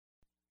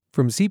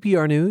From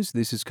CPR News,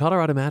 this is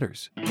Colorado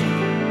Matters.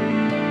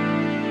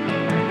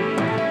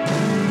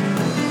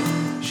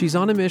 She's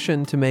on a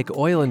mission to make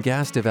oil and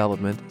gas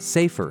development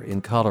safer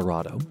in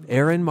Colorado.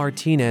 Erin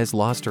Martinez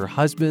lost her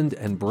husband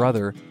and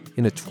brother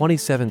in a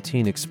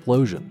 2017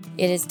 explosion.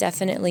 It is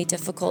definitely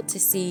difficult to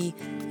see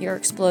your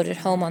exploded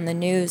home on the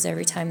news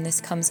every time this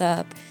comes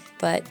up,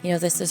 but,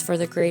 this is for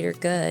the greater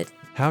good.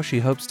 How she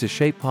hopes to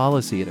shape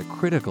policy at a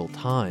critical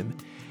time.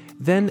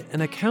 Then, an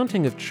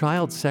accounting of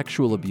child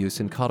sexual abuse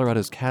in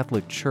Colorado's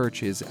Catholic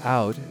Church is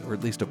out, or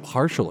at least a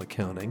partial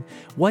accounting.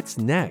 What's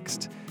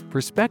next?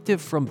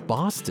 Perspective from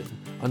Boston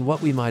on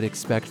what we might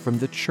expect from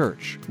the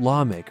church,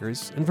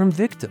 lawmakers, and from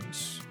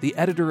victims. The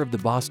editor of the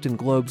Boston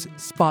Globe's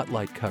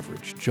Spotlight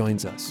coverage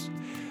joins us.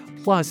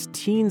 Plus,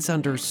 teens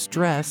under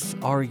stress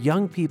are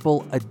young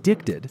people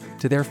addicted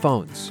to their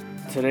phones.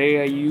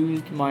 Today I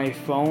used my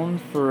phone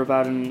for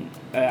about an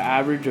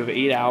average of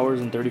 8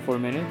 hours and 34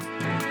 minutes.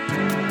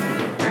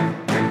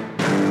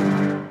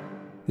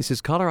 This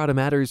is Colorado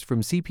Matters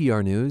from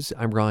CPR News.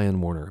 I'm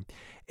Ryan Warner.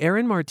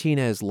 Erin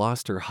Martinez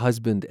lost her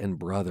husband and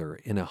brother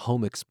in a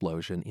home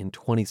explosion in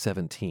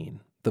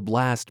 2017. The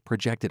blast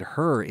projected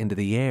her into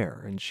the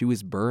air, and she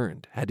was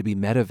burned, had to be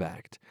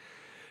medevaced.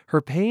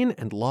 Her pain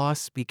and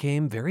loss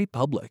became very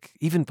public,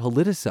 even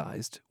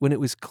politicized, when it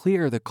was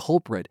clear the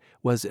culprit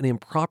was an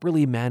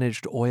improperly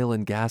managed oil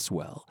and gas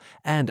well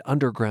and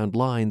underground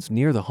lines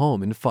near the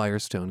home in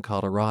Firestone,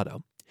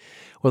 Colorado.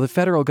 Well, the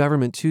federal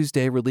government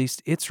Tuesday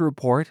released its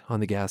report on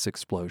the gas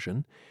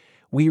explosion.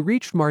 We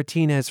reached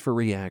Martinez for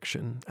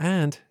reaction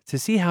and to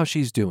see how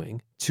she's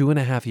doing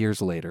 2.5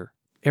 years later.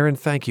 Erin,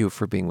 thank you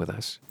for being with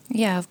us.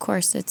 Yeah, of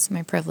course. It's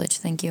my privilege.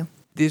 Thank you.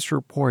 This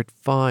report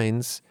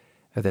finds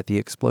that the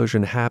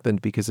explosion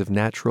happened because of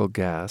natural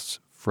gas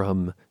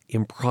from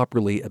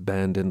improperly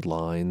abandoned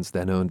lines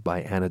then owned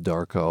by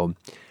Anadarko,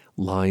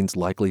 lines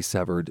likely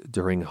severed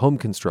during home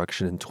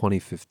construction in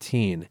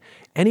 2015.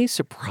 Any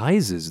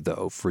surprises,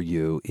 though, for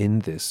you in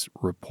this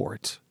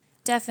report?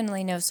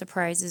 Definitely no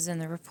surprises in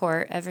the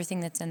report. Everything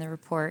that's in the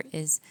report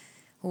is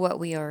what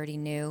we already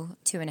knew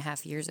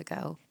 2.5 years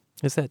ago.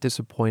 Is that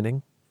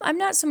disappointing? I'm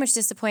not so much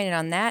disappointed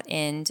on that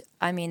end.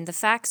 I mean, the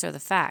facts are the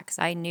facts.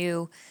 I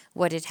knew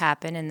what had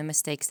happened and the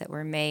mistakes that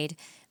were made.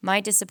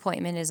 My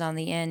disappointment is on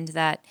the end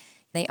that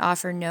they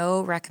offer no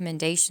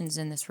recommendations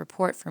in this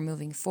report for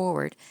moving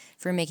forward,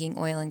 for making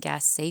oil and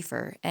gas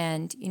safer.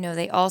 And,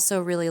 they also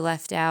really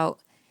left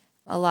out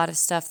a lot of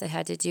stuff that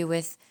had to do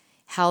with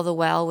how the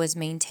well was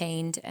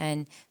maintained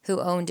and who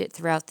owned it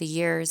throughout the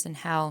years and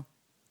how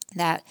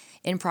that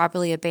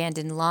improperly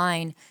abandoned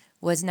line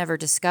was never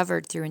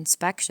discovered through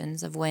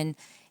inspections of when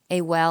a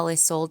well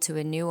is sold to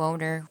a new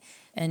owner.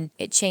 And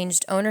it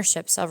changed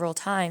ownership several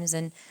times.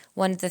 And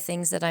one of the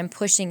things that I'm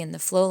pushing in the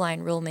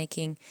Flowline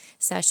rulemaking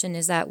session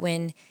is that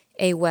when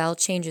a well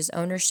changes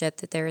ownership,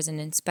 that there is an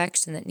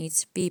inspection that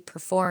needs to be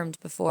performed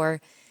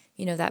before,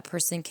 that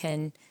person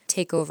can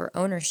take over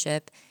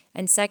ownership.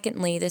 And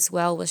secondly, this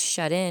well was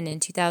shut in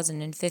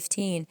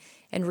 2015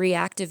 and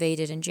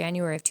reactivated in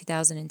January of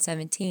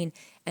 2017.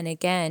 And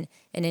again,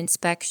 an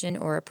inspection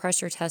or a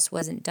pressure test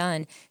wasn't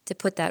done to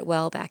put that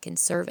well back in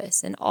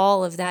service. And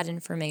all of that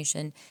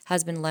information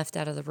has been left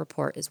out of the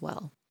report as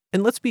well.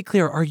 And let's be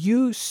clear, are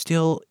you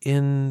still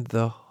in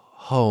the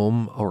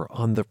home or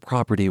on the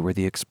property where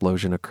the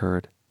explosion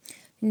occurred?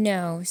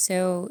 No,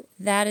 so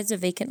that is a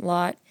vacant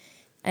lot,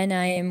 and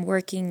I am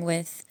working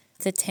with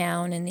the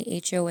town and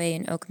the HOA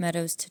in Oak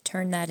Meadows to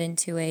turn that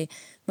into a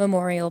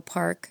memorial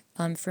park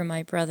for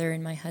my brother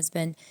and my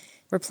husband.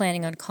 We're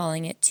planning on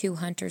calling it Two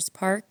Hunters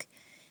Park,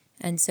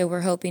 and so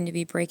we're hoping to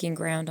be breaking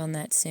ground on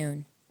that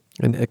soon.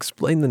 And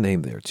explain the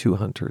name there, Two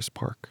Hunters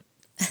Park.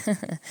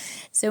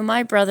 So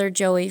my brother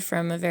Joey,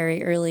 from a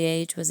very early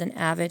age, was an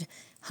avid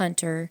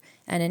hunter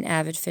and an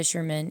avid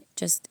fisherman.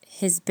 Just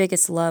his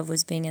biggest love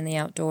was being in the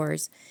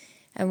outdoors.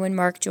 And when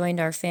Mark joined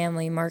our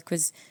family, Mark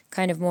was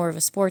kind of more of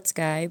a sports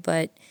guy,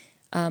 but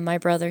my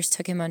brothers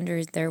took him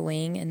under their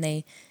wing and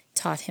they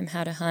taught him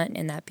how to hunt,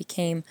 and that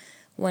became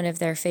one of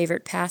their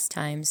favorite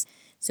pastimes.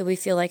 So we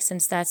feel like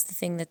since that's the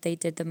thing that they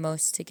did the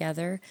most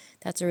together,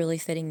 that's a really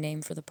fitting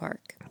name for the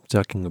park.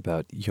 Talking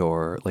about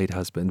your late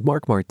husband,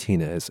 Mark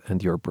Martinez,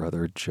 and your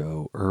brother,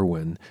 Joe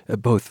Irwin,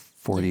 both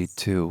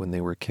 42 when they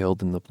were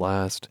killed in the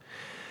blast.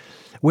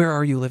 Where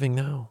are you living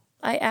now?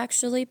 I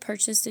actually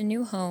purchased a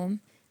new home.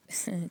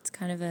 It's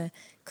kind of a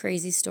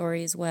crazy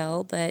story as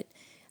well, but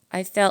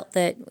I felt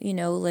that,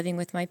 living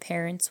with my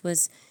parents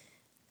was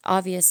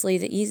obviously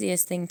the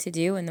easiest thing to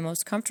do and the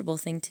most comfortable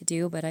thing to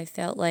do, but I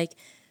felt like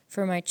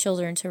for my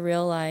children to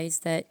realize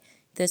that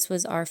this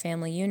was our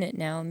family unit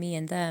now, me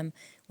and them,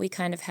 we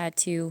kind of had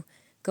to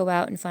go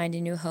out and find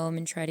a new home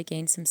and try to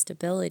gain some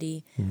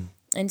stability.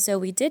 And so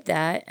we did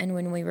that, and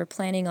when we were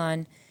planning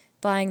on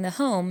buying the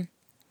home,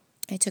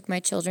 I took my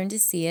children to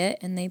see it,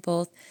 and they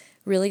both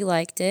really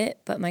liked it,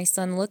 but my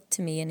son looked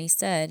to me and he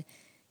said,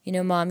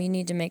 Mom, you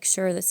need to make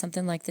sure that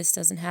something like this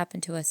doesn't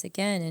happen to us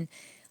again, and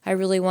I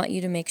really want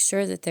you to make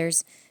sure that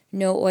there's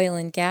no oil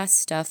and gas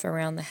stuff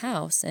around the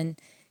house. And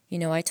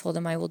I told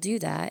him I will do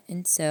that.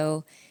 And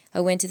so I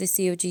went to the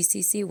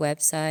COGCC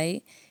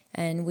website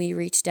and we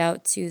reached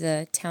out to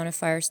the Town of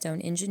Firestone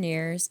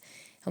engineers,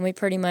 and we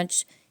pretty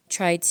much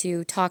tried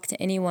to talk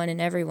to anyone and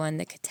everyone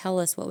that could tell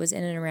us what was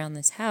in and around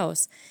this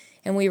house.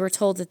 And we were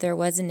told that there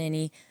wasn't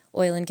any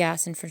oil and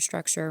gas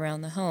infrastructure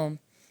around the home.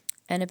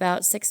 And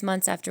about 6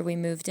 months after we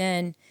moved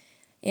in,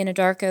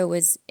 Anadarko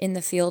was in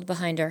the field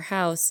behind our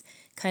house,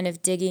 kind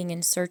of digging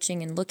and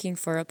searching and looking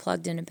for a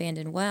plugged-in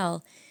abandoned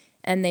well,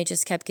 and they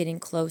just kept getting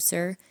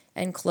closer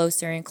and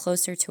closer and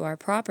closer to our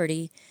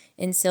property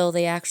until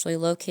they actually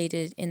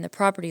located in the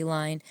property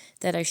line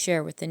that I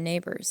share with the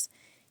neighbors.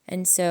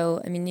 And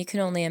so, I mean, you can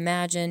only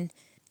imagine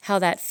how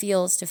that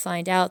feels to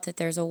find out that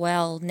there's a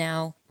well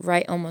now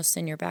right almost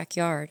in your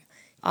backyard.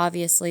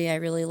 Obviously, I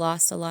really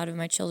lost a lot of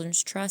my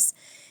children's trust,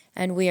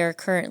 and we are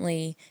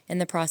currently in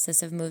the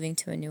process of moving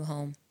to a new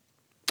home.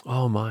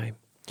 Oh, my.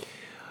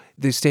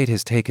 The state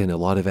has taken a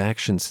lot of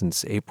action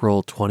since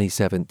April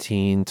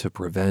 2017 to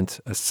prevent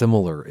a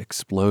similar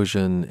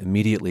explosion,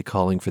 immediately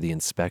calling for the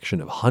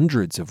inspection of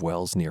hundreds of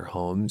wells near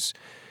homes,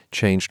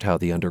 changed how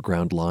the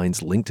underground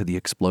lines linked to the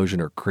explosion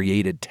are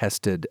created,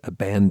 tested,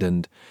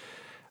 abandoned.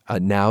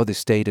 Now the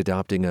state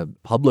adopting a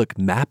public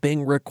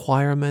mapping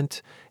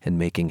requirement and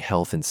making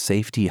health and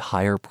safety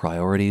higher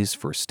priorities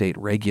for state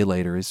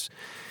regulators.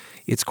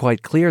 It's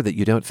quite clear that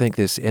you don't think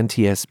this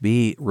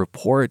NTSB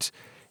report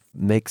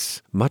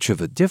makes much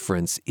of a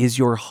difference. Is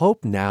your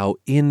hope now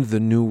in the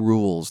new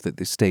rules that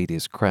the state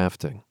is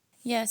crafting?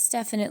 Yes,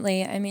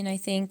 definitely. I mean, I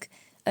think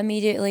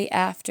immediately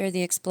after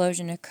the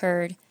explosion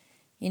occurred,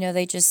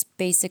 they just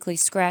basically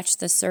scratched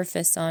the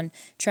surface on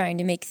trying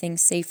to make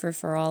things safer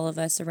for all of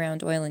us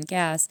around oil and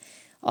gas.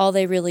 All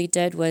they really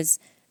did was,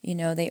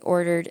 they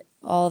ordered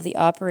all of the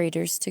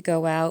operators to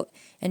go out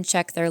and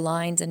check their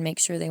lines and make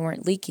sure they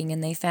weren't leaking,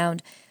 and they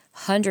found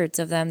hundreds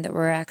of them that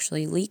were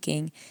actually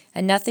leaking,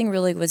 and nothing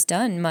really was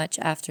done much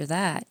after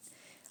that.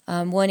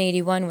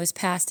 181 was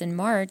passed in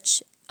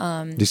March.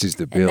 This is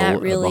the bill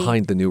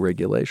behind the new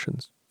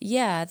regulations.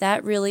 Yeah,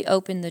 that really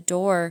opened the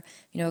door.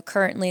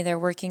 Currently they're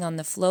working on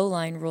the flow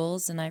line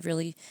rules, and I've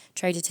really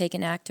tried to take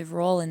an active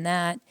role in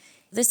that.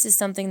 This is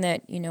something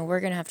that, we're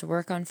going to have to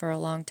work on for a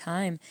long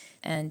time,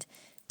 and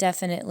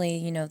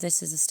definitely,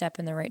 this is a step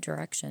in the right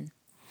direction.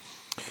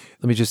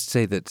 Let me just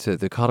say that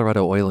the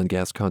Colorado Oil and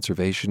Gas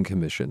Conservation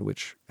Commission,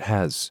 which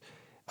has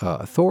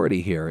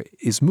authority here,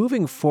 is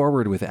moving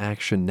forward with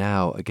action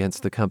now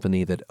against the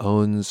company that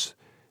owns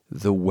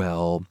the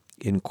well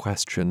in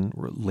question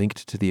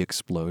linked to the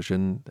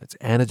explosion. That's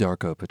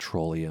Anadarko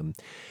Petroleum.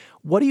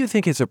 What do you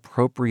think is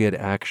appropriate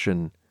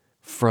action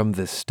from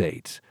the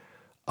state?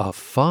 A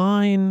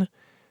fine?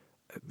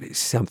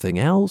 Something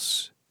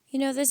else?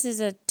 This is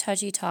a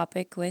touchy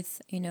topic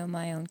with,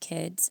 my own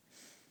kids.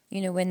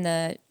 When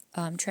the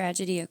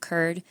tragedy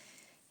occurred,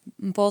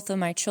 both of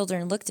my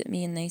children looked at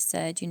me and they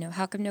said,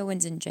 how come no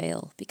one's in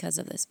jail because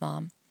of this,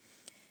 Mom?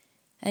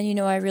 And,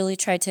 I really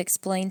tried to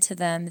explain to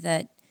them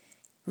that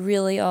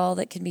really all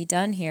that can be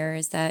done here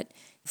is that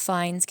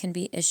fines can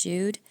be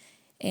issued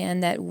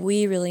and that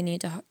we really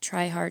need to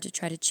try hard to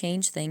try to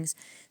change things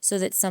so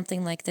that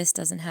something like this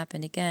doesn't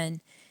happen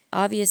again.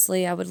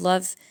 Obviously, I would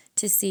love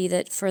to see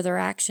that further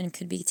action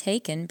could be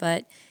taken,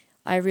 but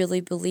I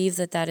really believe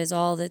that that is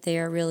all that they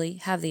are really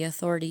have the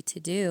authority to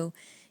do,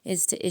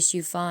 is to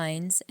issue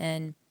fines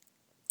and,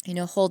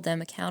 hold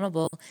them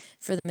accountable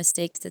for the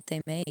mistakes that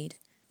they made.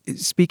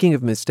 Speaking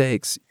of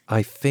mistakes,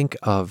 I think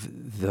of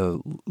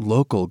the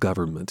local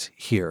government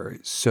here.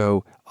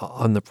 So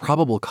on the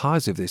probable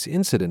cause of this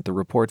incident, the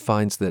report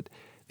finds that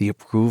the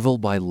approval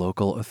by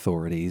local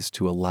authorities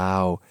to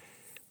allow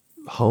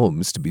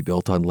homes to be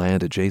built on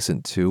land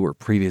adjacent to or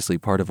previously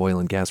part of oil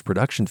and gas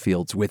production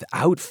fields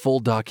without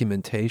full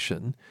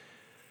documentation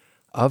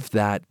of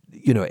that,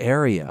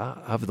 area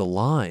of the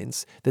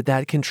lines,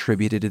 that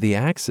contributed to the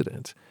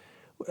accident.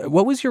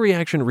 What was your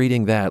reaction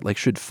reading that? Like,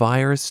 should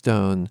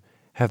Firestone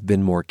have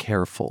been more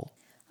careful?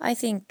 I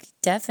think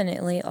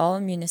definitely all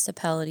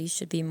municipalities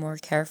should be more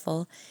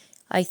careful.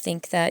 I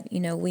think that,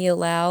 we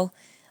allow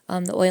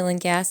the oil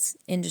and gas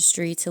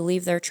industry to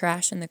leave their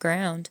trash in the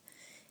ground,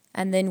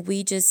 and then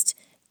we just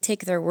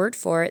take their word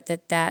for it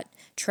that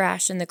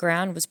trash in the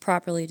ground was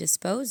properly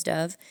disposed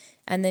of,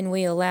 and then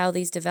we allow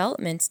these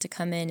developments to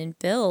come in and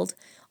build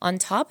on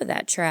top of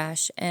that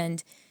trash.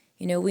 And,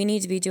 we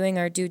need to be doing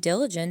our due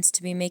diligence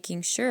to be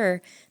making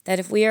sure that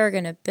if we are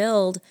going to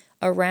build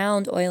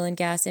around oil and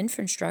gas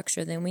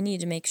infrastructure, then we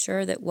need to make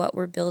sure that what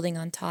we're building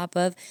on top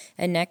of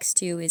and next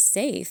to is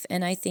safe.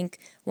 And I think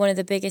one of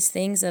the biggest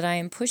things that I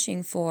am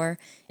pushing for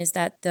is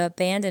that the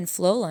abandoned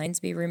flow lines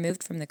be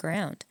removed from the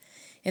ground.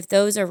 If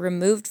those are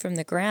removed from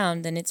the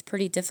ground, then it's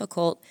pretty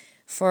difficult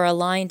for a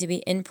line to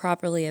be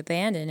improperly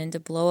abandoned and to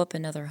blow up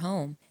another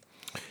home.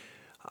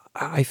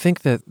 I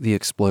think that the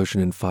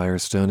explosion in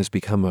Firestone has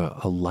become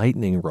a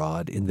lightning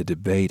rod in the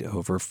debate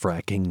over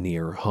fracking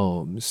near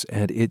homes,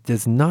 and it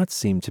does not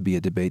seem to be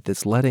a debate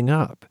that's letting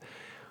up.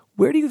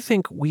 Where do you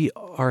think we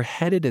are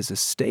headed as a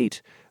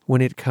state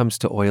when it comes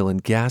to oil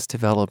and gas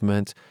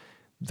development,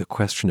 the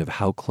question of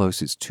how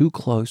close is too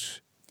close?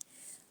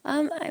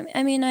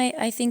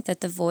 I think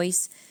that the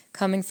voice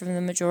coming from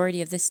the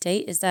majority of the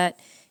state is that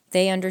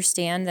they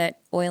understand that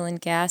oil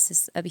and gas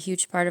is a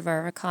huge part of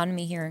our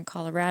economy here in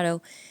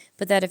Colorado,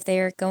 but that if they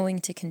are going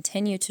to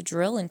continue to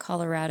drill in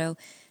Colorado,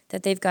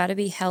 that they've got to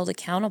be held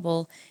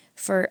accountable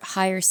for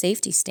higher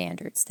safety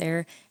standards.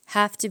 There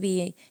have to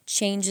be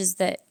changes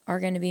that are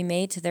going to be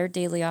made to their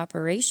daily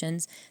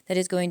operations that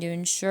is going to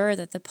ensure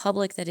that the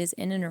public that is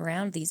in and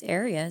around these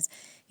areas,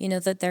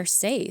 that they're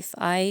safe.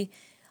 I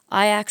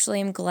actually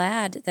am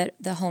glad that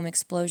the home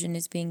explosion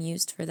is being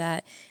used for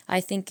that.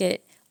 I think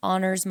it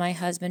honors my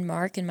husband,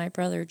 Mark, and my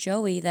brother,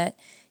 Joey, that,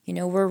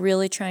 we're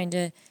really trying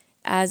to,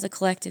 as a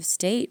collective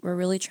state, we're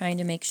really trying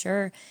to make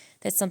sure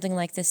that something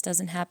like this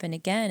doesn't happen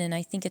again. And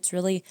I think it's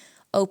really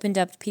opened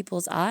up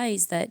people's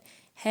eyes that,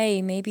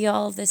 hey, maybe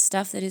all of this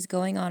stuff that is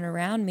going on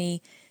around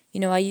me,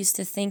 I used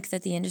to think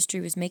that the industry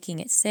was making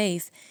it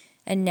safe,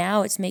 and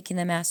now it's making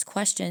them ask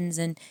questions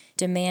and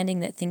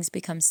demanding that things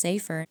become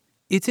safer.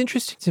 It's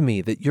interesting to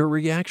me that your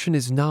reaction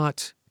is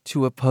not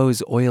to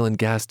oppose oil and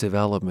gas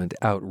development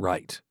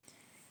outright.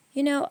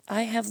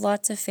 I have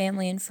lots of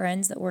family and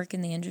friends that work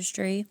in the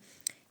industry.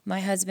 My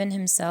husband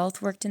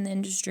himself worked in the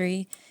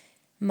industry.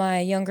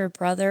 My younger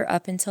brother,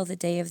 up until the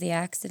day of the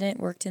accident,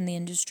 worked in the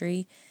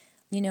industry.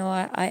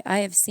 I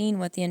have seen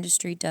what the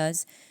industry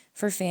does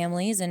for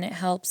families, and it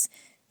helps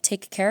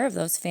take care of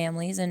those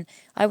families. And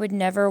I would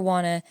never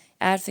want to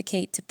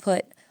advocate to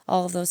put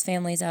all of those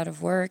families out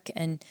of work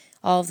and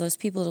all of those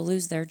people to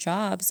lose their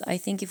jobs. I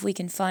think if we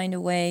can find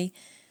a way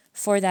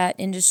for that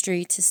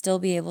industry to still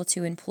be able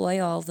to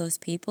employ all of those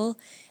people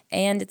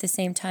and at the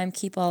same time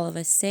keep all of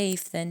us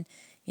safe, then,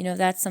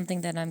 that's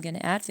something that I'm going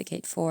to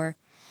advocate for.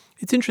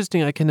 It's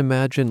interesting. I can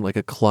imagine like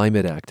a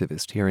climate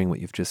activist hearing what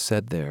you've just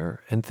said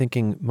there and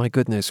thinking, my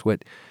goodness,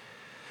 what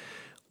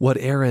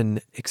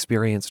Erin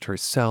experienced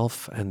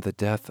herself and the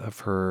death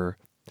of her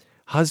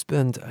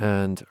husband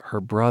and her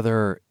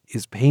brother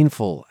is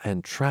painful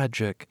and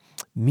tragic.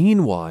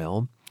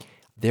 Meanwhile,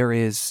 there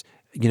is,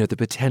 the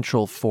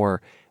potential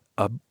for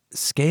a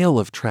scale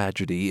of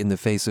tragedy in the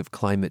face of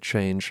climate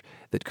change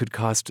that could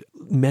cost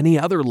many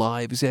other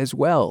lives as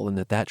well, and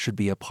that should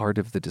be a part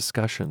of the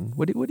discussion.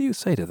 What do you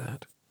say to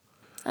that?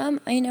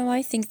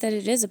 I think that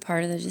it is a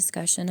part of the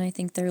discussion. I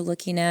think they're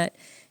looking at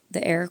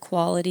the air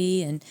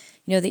quality and,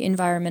 the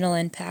environmental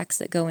impacts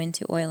that go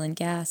into oil and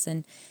gas.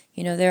 And,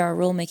 there are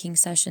rulemaking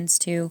sessions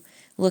to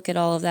look at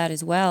all of that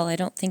as well. I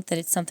don't think that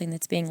it's something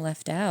that's being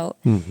left out.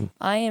 Mm-hmm.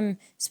 I am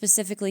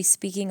specifically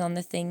speaking on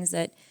the things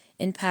that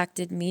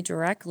impacted me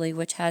directly,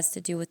 which has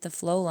to do with the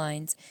flow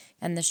lines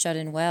and the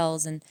shut-in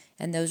wells. And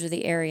those are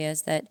the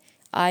areas that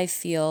I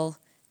feel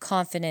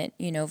confident,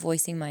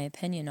 voicing my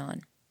opinion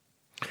on.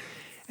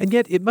 And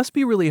yet it must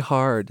be really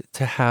hard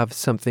to have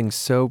something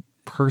so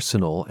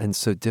personal and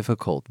so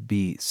difficult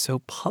be so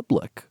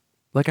public.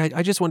 Like,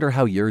 I just wonder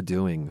how you're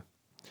doing.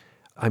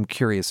 I'm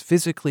curious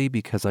physically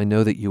because I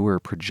know that you were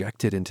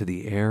projected into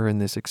the air in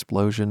this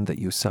explosion, that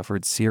you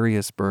suffered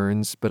serious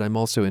burns, but I'm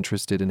also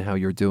interested in how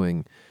you're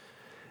doing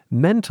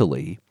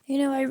mentally.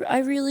 I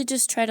really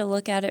just try to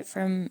look at it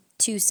from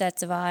two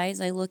sets of eyes.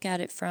 I look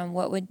at it from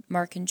what would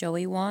Mark and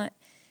Joey want,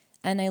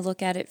 and I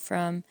look at it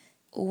from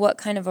what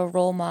kind of a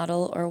role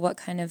model or what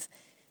kind of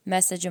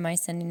message am I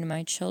sending to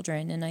my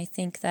children. And I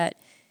think that,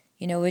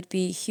 it'd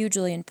be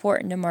hugely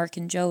important to Mark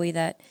and Joey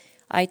that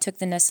I took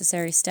the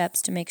necessary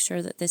steps to make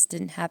sure that this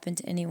didn't happen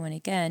to anyone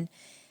again.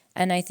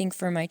 And I think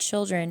for my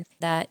children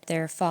that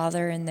their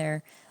father and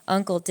their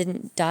uncle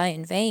didn't die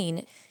in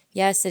vain.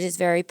 Yes, it is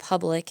very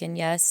public, and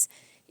yes,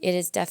 it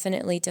is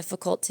definitely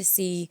difficult to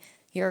see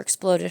your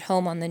exploded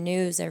home on the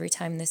news every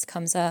time this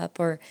comes up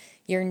or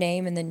your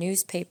name in the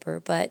newspaper.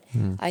 But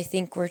I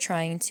think we're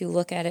trying to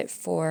look at it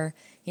for,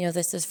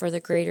 this is for the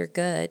greater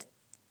good.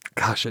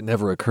 Gosh, it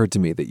never occurred to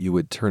me that you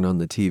would turn on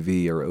the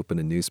TV or open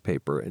a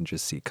newspaper and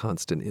just see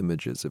constant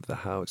images of the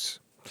house.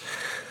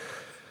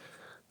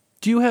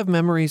 Do you have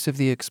memories of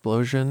the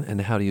explosion,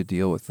 and how do you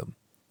deal with them?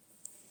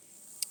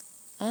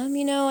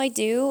 I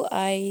do.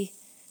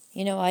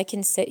 I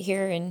can sit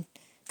here and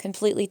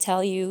completely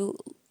tell you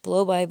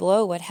blow by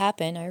blow what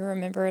happened. I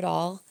remember it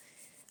all.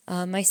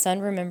 My son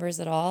remembers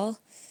it all.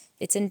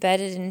 It's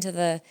embedded into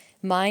the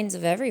minds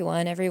of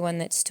everyone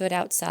that stood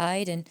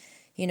outside and,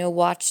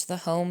 watched the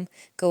home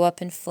go up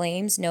in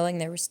flames, knowing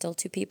there were still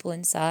two people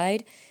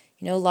inside.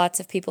 Lots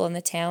of people in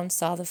the town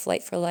saw the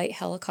Flight for Light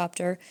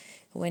helicopter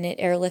when it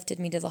airlifted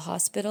me to the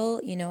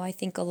hospital. I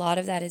think a lot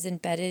of that is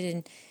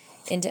embedded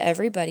into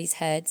everybody's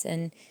heads.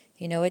 And,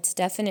 it's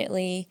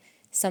definitely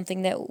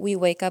something that we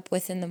wake up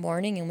with in the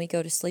morning and we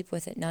go to sleep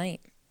with at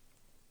night.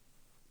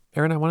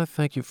 Erin, I want to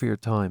thank you for your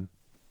time.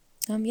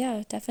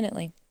 Yeah,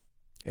 definitely.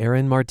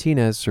 Erin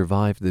Martinez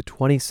survived the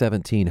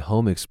 2017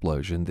 home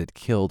explosion that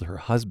killed her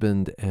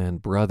husband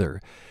and brother.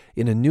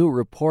 In a new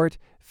report,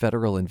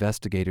 federal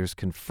investigators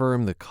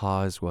confirm the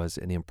cause was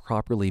an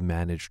improperly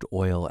managed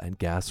oil and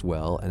gas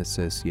well and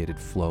associated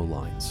flow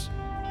lines.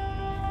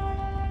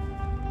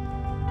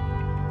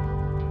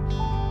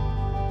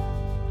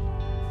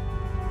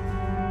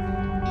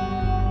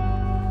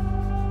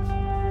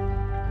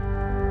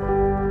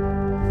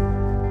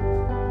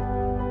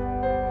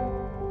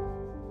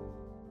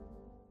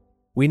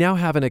 We now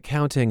have an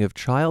accounting of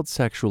child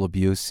sexual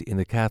abuse in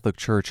the Catholic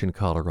Church in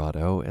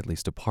Colorado, at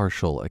least a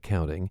partial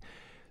accounting.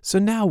 So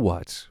now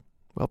what?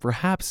 Well,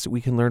 perhaps we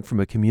can learn from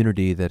a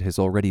community that has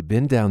already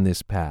been down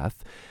this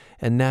path,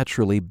 and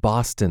naturally,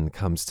 Boston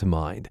comes to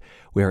mind,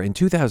 where in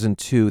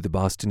 2002, the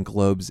Boston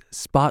Globe's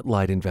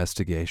Spotlight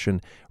investigation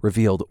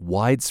revealed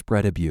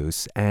widespread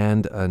abuse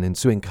and an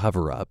ensuing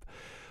cover-up.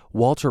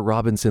 Walter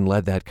Robinson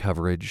led that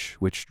coverage,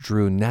 which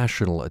drew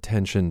national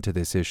attention to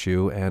this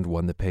issue and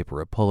won the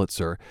paper a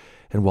Pulitzer.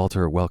 And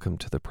Walter, welcome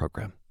to the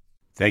program.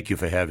 Thank you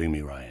for having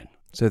me, Ryan.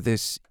 So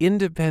this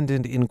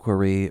independent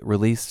inquiry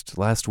released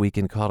last week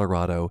in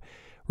Colorado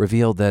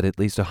revealed that at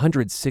least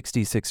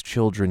 166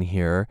 children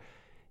here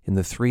in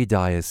the 3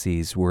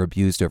 dioceses were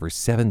abused over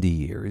 70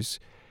 years.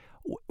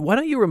 Why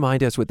don't you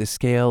remind us what the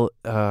scale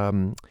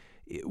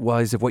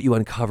was of what you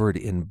uncovered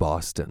in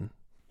Boston?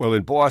 Well,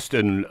 in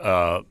Boston,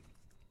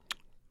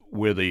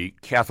 where the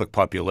Catholic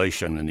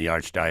population in the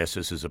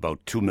Archdiocese is about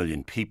 2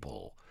 million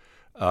people,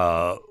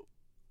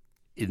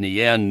 in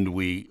the end,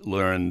 we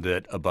learned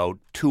that about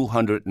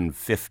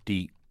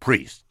 250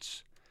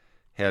 priests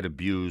had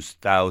abused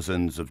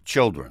thousands of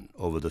children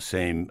over the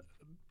same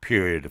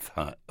period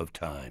of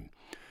time.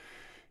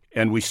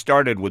 And we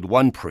started with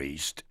one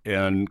priest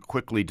and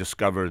quickly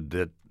discovered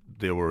that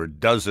there were a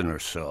dozen or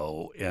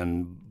so.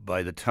 And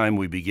by the time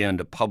we began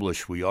to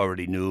publish, we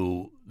already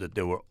knew that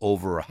there were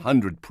over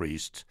 100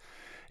 priests.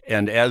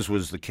 And as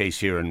was the case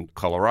here in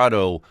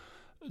Colorado,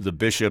 the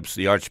bishops,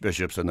 the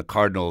archbishops, and the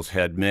cardinals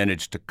had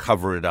managed to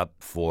cover it up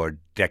for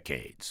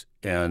decades.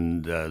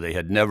 And they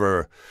had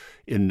never,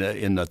 in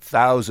the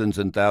thousands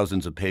and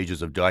thousands of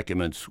pages of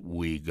documents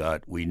we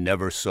got, we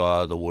never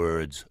saw the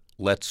words,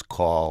 "Let's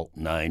call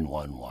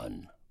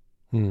 911."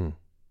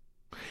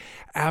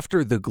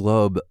 After the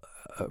Globe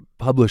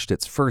published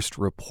its first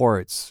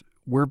reports,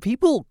 were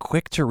people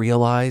quick to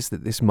realize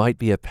that this might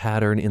be a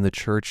pattern in the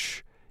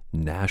church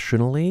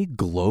nationally,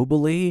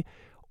 globally,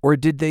 or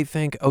did they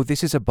think, oh,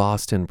 this is a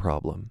Boston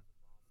problem?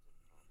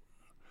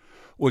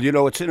 Well,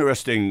 it's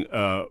interesting,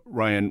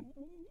 Ryan.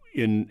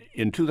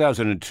 In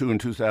 2002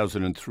 and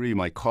 2003,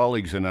 my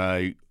colleagues and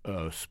I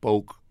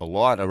spoke a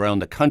lot around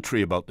the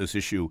country about this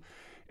issue.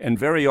 And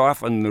very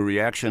often the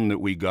reaction that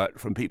we got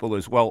from people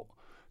is, well,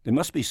 there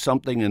must be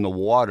something in the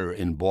water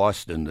in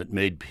Boston that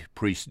made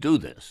priests do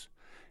this.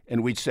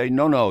 And we'd say,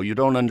 no, you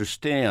don't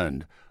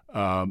understand.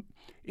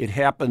 It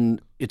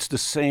happened, it's the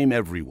same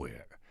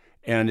everywhere.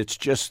 And it's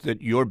just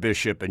that your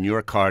bishop and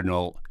your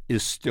cardinal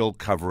is still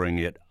covering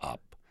it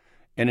up.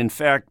 And in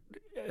fact,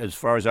 as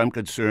far as I'm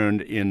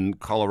concerned, in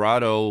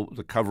Colorado,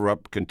 the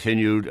cover-up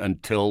continued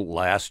until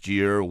last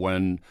year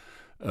when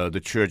the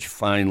church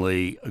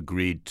finally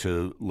agreed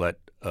to let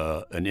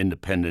an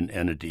independent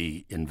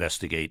entity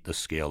investigate the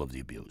scale of the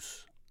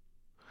abuse.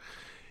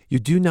 You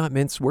do not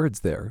mince words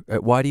there.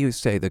 Why do you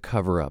say the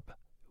cover-up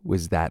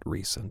was that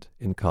recent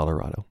in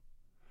Colorado?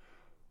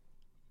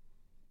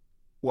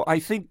 Well, I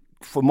think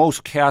for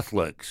most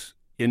Catholics,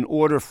 in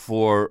order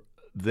for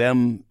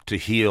them to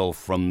heal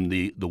from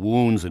the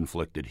wounds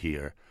inflicted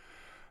here,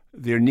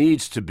 there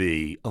needs to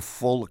be a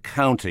full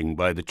accounting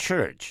by the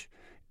church.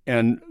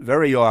 And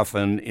very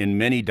often in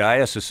many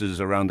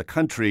dioceses around the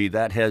country,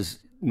 that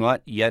has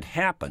not yet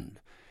happened.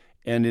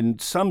 And in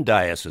some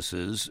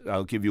dioceses,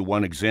 I'll give you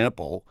one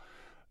example,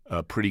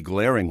 a pretty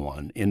glaring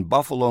one. In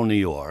Buffalo, New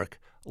York,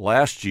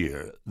 last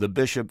year, the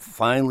bishop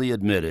finally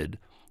admitted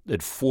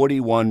that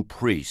 41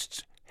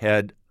 priests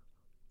had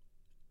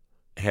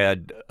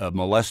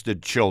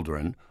molested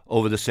children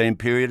over the same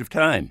period of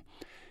time.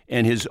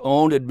 And his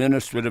own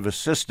administrative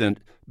assistant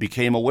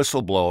became a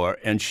whistleblower,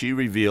 and she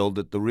revealed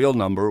that the real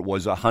number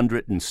was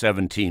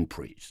 117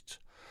 priests.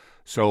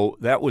 So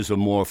that was a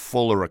more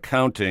fuller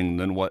accounting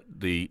than what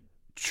the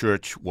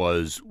church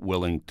was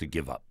willing to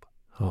give up.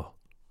 Oh.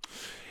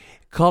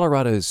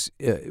 Colorado's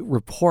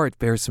report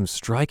bears some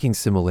striking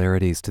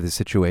similarities to the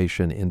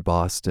situation in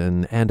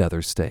Boston and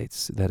other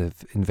states that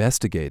have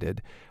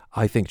investigated.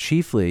 I think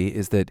chiefly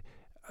is that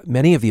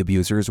many of the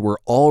abusers were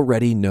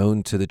already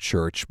known to the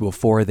church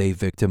before they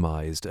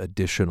victimized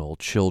additional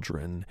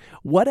children.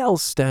 What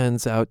else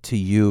stands out to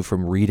you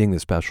from reading the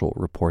special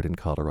report in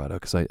Colorado?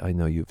 Because I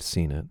know you've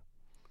seen it.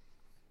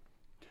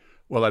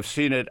 Well, I've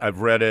seen it,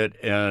 I've read it,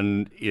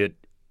 and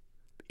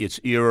it's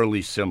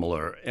eerily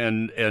similar.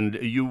 And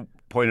you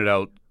pointed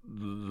out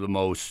the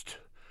most,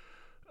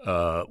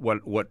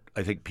 what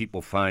I think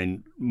people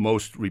find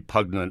most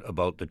repugnant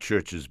about the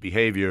church's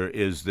behavior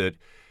is that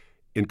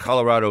in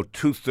Colorado,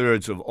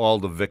 2/3 of all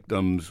the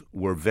victims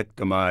were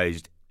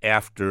victimized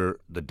after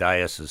the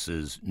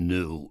dioceses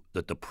knew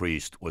that the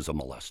priest was a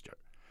molester,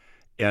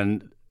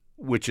 and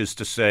which is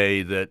to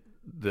say that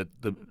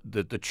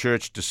the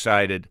church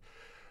decided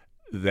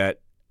that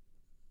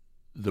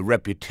the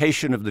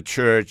reputation of the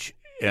church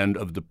and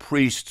of the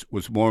priests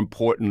was more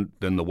important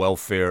than the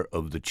welfare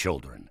of the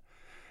children.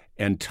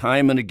 And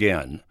time and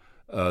again,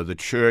 the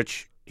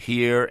church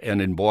here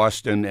and in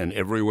Boston and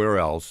everywhere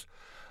else,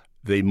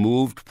 they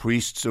moved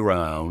priests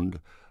around.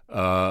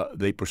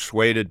 They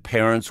persuaded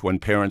parents when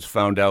parents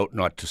found out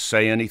not to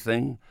say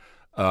anything.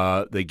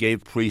 They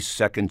gave priests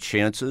second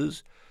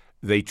chances.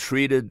 They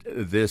treated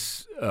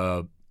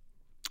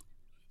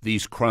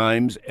these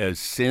crimes as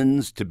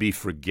sins to be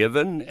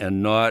forgiven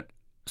and not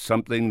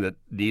something that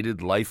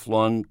needed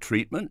lifelong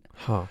treatment.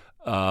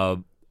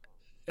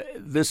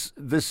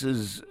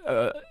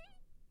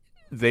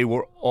 They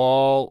were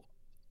all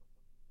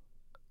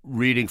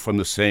reading from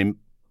the same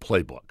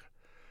playbook.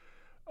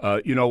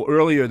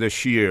 Earlier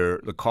this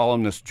year, the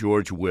columnist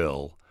George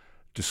Will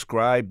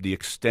described the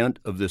extent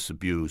of this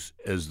abuse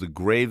as the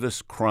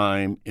gravest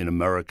crime in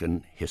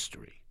American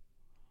history.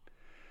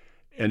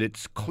 And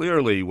it's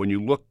clearly, when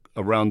you look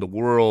around the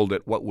world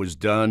at what was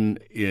done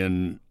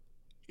in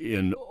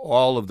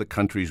all of the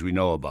countries we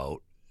know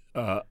about,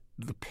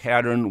 the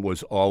pattern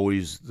was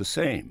always the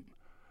same.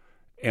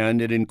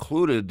 And it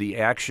included the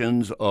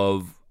actions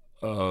of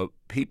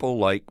people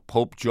like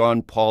Pope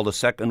John Paul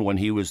II when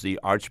he was the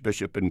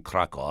Archbishop in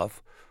Krakow,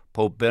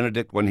 Pope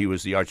Benedict when he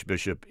was the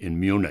Archbishop in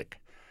Munich,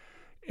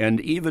 and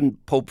even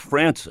Pope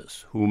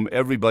Francis, whom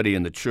everybody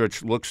in the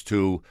church looks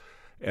to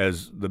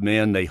as the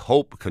man they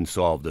hope can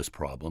solve this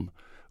problem.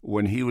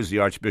 When he was the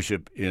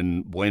Archbishop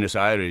in Buenos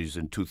Aires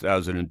in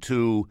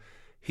 2002,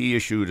 he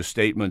issued a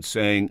statement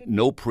saying,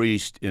 "No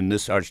priest in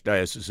this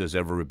archdiocese has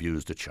ever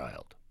abused a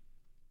child."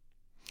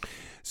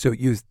 So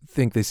you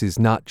think this is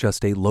not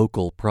just a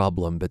local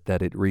problem, but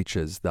that it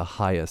reaches the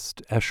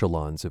highest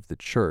echelons of the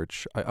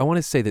church. I want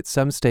to say that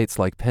some states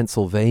like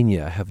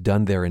Pennsylvania have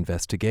done their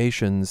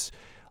investigations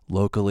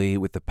locally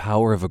with the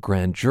power of a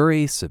grand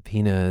jury,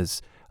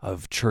 subpoenas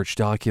of church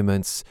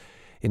documents.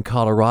 In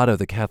Colorado,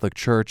 the Catholic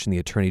Church and the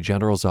Attorney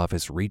General's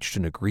office reached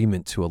an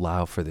agreement to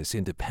allow for this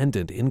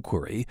independent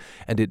inquiry,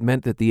 and it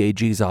meant that the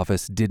AG's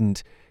office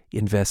didn't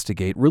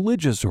investigate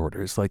religious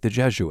orders like the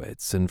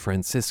Jesuits and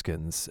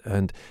Franciscans,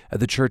 and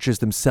the churches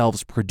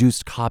themselves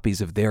produced copies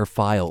of their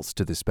files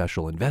to the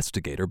special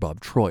investigator,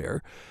 Bob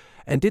Troyer,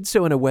 and did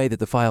so in a way that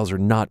the files are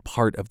not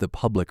part of the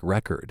public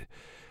record.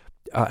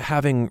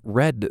 Having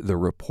read the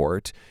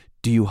report,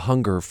 do you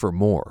hunger for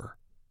more?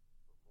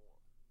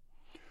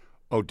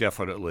 Oh,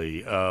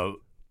 definitely.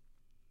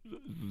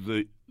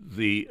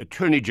 The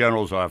Attorney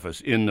General's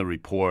office in the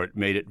report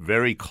made it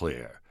very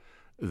clear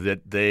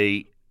that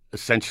they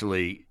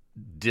essentially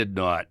did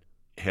not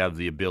have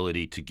the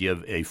ability to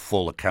give a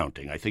full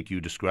accounting. I think you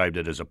described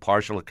it as a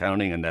partial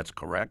accounting, and that's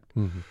correct.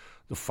 Mm-hmm.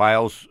 The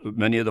files,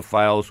 many of the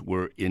files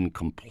were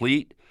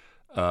incomplete.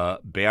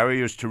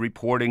 Barriers to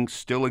reporting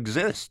still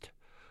exist.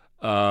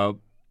 There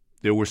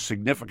were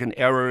significant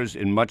errors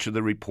in much of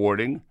the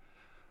reporting.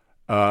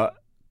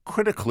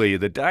 Critically,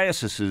 the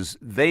dioceses,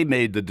 they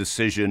made the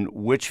decision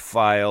which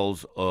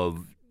files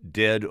of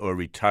dead or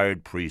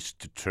retired priests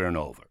to turn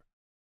over.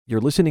 You're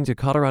listening to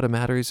Colorado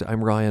Matters.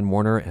 I'm Ryan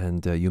Warner,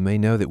 and you may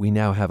know that we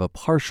now have a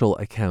partial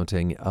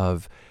accounting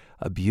of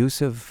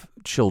abuse of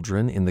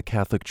children in the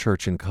Catholic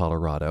Church in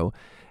Colorado.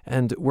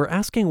 And we're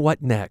asking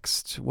what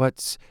next?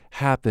 What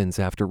happens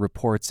after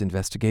reports,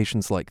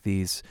 investigations like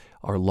these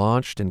are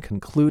launched and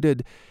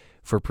concluded?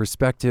 For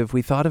perspective,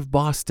 we thought of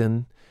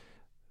Boston.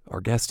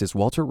 Our guest is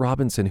Walter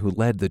Robinson, who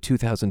led the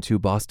 2002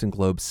 Boston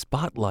Globe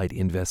Spotlight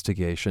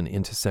investigation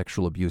into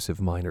sexual abuse of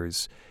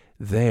minors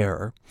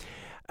there.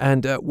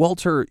 And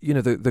Walter,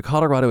 the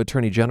Colorado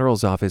Attorney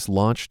General's office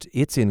launched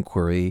its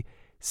inquiry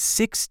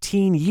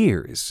 16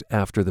 years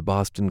after the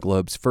Boston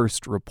Globe's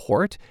first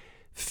report,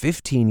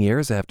 15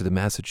 years after the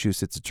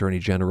Massachusetts Attorney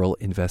General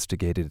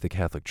investigated the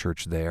Catholic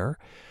Church there.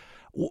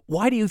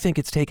 Why do you think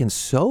it's taken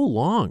so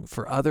long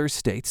for other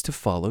states to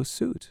follow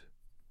suit?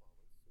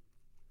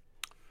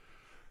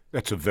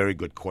 That's a very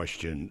good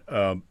question.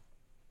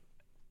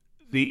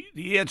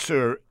 The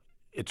answer,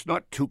 it's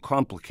not too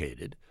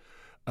complicated.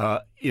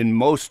 In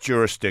most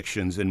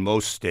jurisdictions, in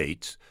most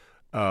states,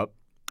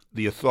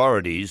 the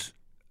authorities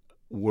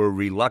were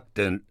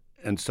reluctant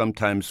and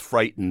sometimes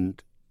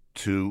frightened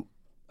to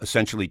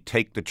essentially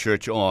take the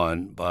church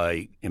on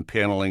by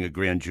impaneling a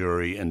grand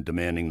jury and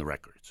demanding the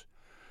records.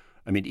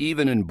 I mean,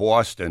 even in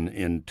Boston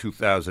in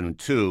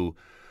 2002,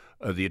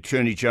 the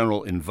Attorney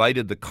General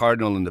invited the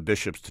cardinal and the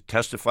bishops to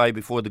testify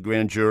before the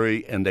grand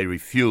jury, and they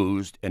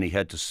refused, and he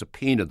had to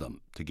subpoena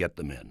them to get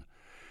them in.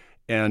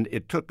 And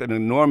it took an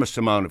enormous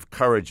amount of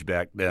courage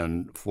back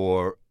then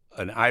for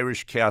an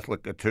Irish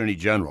Catholic Attorney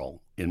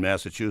General in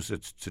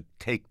Massachusetts to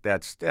take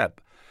that step.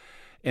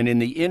 And in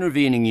the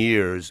intervening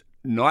years,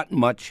 not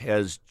much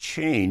has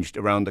changed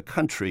around the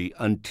country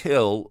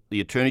until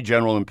the Attorney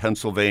General in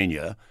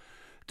Pennsylvania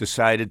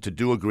decided to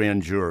do a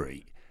grand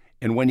jury.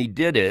 And when he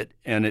did it,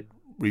 and it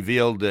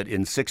revealed that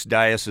in 6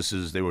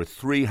 dioceses there were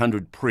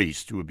 300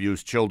 priests who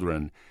abused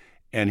children,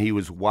 and he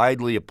was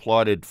widely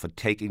applauded for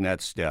taking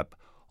that step,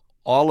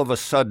 all of a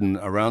sudden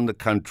around the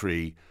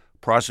country,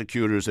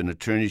 prosecutors and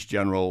attorneys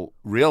general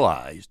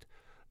realized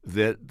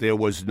that there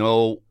was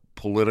no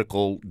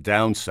political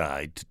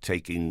downside to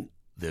taking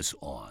this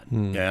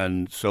on.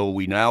 And so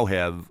we now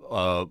have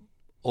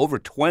over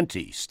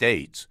 20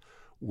 states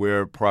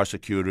where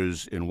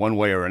prosecutors in one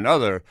way or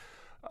another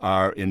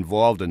are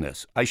involved in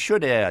this. I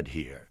should add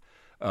here,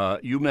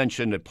 you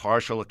mentioned a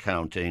partial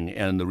accounting,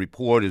 and the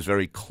report is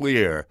very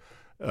clear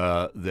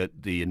that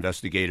the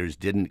investigators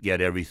didn't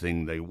get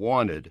everything they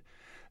wanted,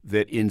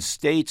 that in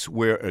states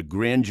where a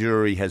grand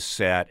jury has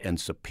sat and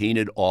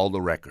subpoenaed all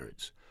the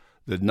records,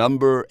 the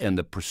number and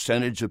the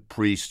percentage of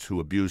priests who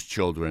abuse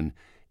children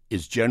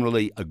is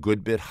generally a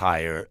good bit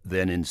higher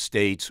than in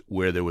states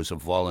where there was a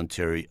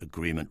voluntary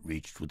agreement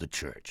reached with the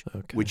church.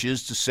 Okay. Which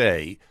is to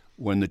say,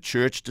 when the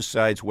church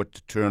decides what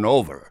to turn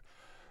over,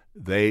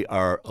 they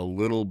are a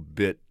little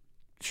bit,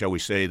 shall we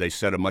say, they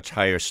set a much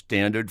higher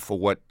standard for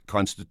what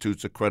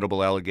constitutes a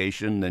credible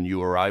allegation than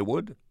you or I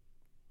would?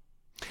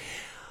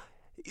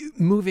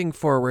 Moving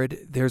forward,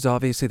 there's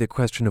obviously the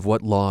question of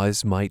what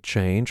laws might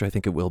change. I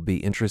think it will be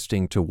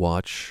interesting to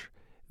watch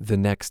the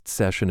next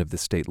session of the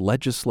state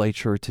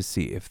legislature to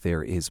see if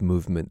there is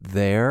movement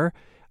there.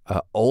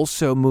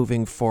 Also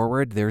moving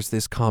forward, there's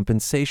this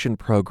compensation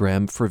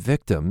program for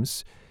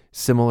victims,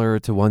 similar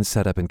to one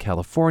set up in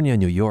California,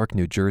 New York,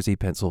 New Jersey,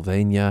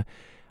 Pennsylvania.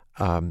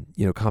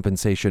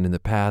 Compensation in the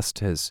past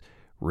has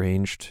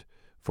ranged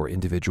for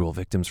individual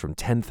victims from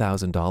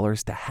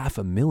 $10,000 to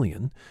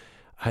 $500,000.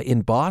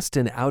 In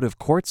Boston,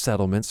 out-of-court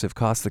settlements have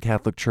cost the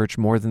Catholic Church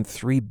more than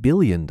 $3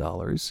 billion.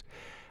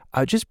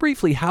 Just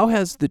briefly, how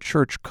has the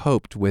church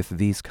coped with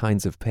these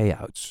kinds of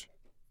payouts?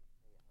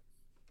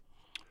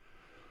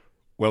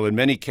 Well, in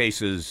many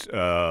cases,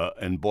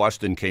 and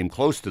Boston came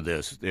close to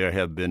this, there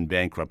have been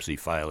bankruptcy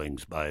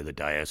filings by the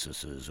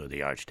dioceses or the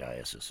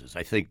archdioceses.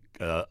 I think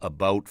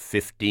about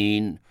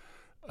 15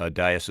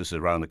 dioceses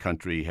around the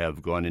country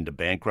have gone into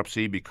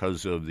bankruptcy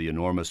because of the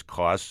enormous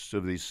costs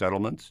of these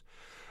settlements.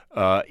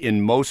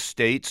 In most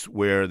states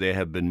where there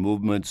have been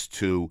movements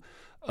to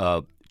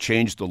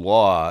change the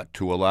law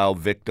to allow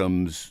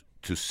victims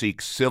to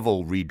seek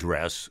civil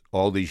redress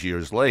all these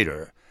years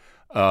later,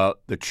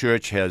 the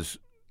church has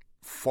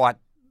fought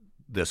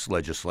this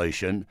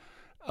legislation,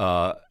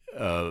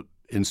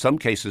 in some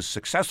cases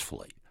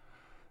successfully.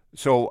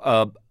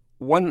 So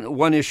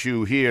one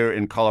issue here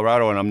in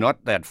Colorado, and I'm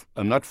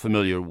not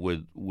familiar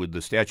with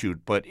the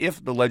statute, but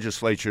if the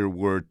legislature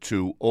were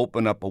to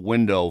open up a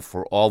window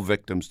for all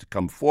victims to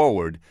come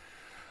forward,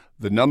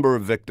 the number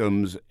of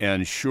victims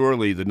and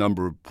surely the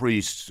number of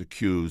priests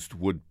accused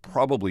would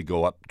probably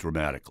go up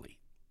dramatically.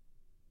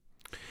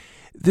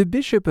 The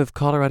Bishop of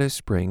Colorado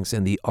Springs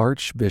and the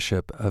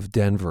Archbishop of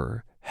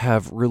Denver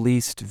have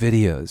released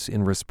videos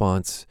in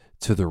response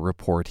to the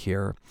report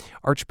here.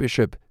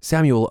 Archbishop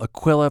Samuel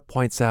Aquila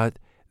points out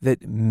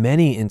that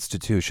many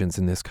institutions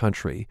in this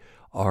country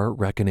are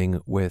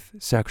reckoning with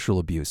sexual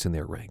abuse in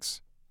their ranks.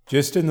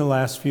 Just in the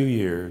last few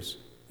years,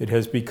 it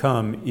has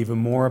become even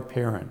more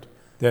apparent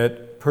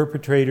that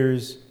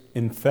perpetrators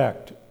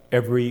infect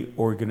every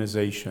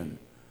organization.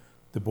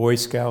 The Boy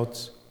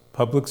Scouts,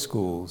 public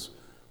schools,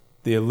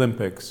 the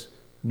Olympics,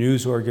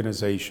 news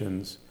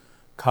organizations,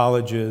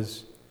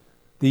 colleges.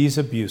 These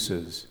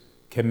abuses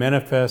can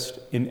manifest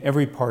in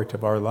every part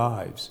of our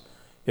lives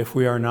if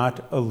we are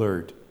not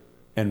alert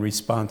and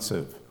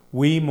responsive.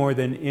 We, more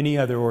than any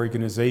other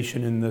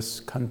organization in this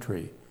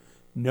country,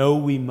 know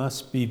we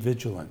must be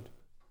vigilant.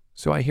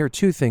 So I hear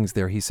two things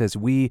there. He says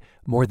we,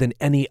 more than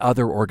any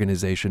other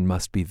organization,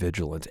 must be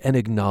vigilant. An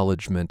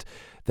acknowledgement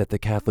that the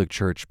Catholic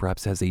Church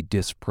perhaps has a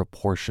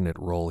disproportionate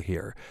role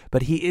here.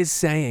 But he is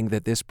saying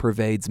that this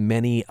pervades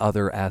many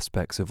other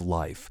aspects of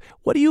life.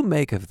 What do you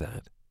make of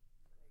that?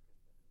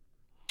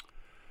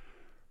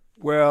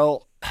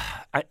 Well,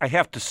 I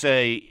have to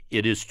say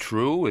it is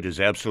true. It is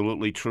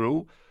absolutely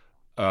true.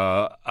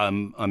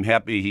 I'm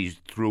happy he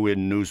threw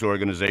in news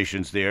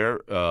organizations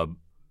there,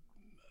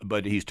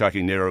 but he's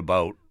talking there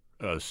about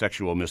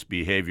sexual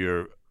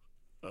misbehavior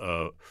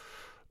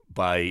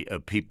by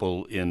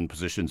people in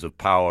positions of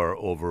power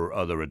over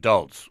other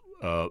adults.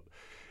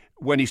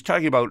 When he's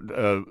talking about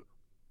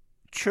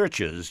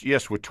churches,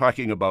 yes, we're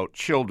talking about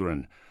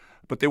children.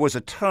 But there was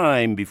a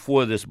time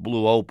before this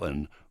blew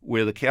open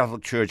where the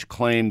Catholic Church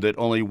claimed that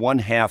only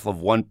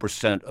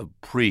 0.5%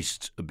 of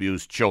priests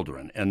abused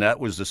children, and that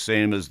was the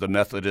same as the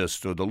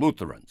Methodists or the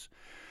Lutherans.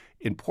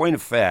 In point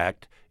of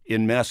fact,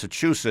 in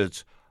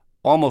Massachusetts,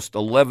 almost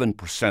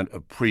 11%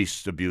 of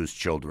priests abuse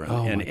children,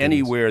 and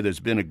anywhere there's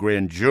been a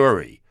grand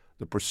jury,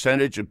 the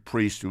percentage of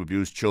priests who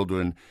abuse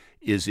children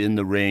is in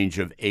the range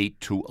of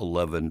 8 to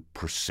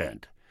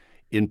 11%.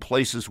 In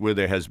places where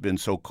there has been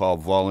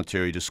so-called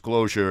voluntary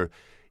disclosure,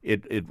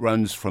 it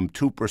runs from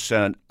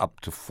 2% up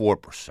to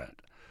 4%.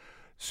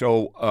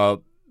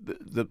 So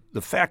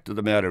the fact of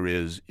the matter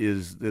is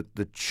that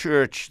the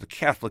Church, the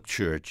Catholic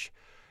Church,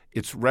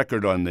 its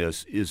record on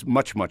this is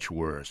much, much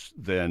worse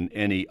than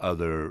any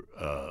other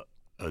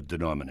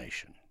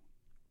denomination.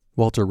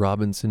 Walter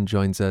Robinson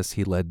joins us.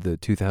 He led the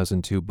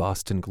 2002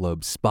 Boston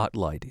Globe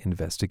Spotlight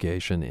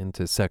investigation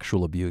into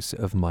sexual abuse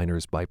of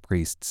minors by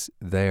priests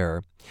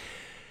there.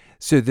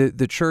 So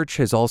the church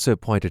has also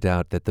pointed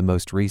out that the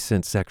most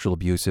recent sexual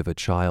abuse of a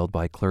child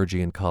by clergy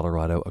in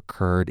Colorado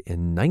occurred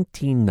in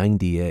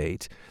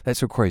 1998.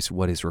 That's, of course,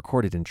 what is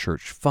recorded in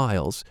church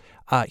files.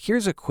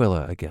 Here's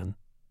Aquila again.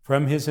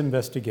 From his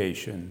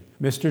investigation,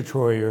 Mr.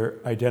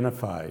 Troyer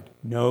identified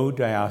no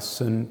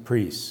diocesan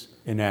priests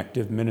in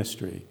active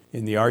ministry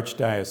in the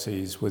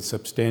Archdiocese with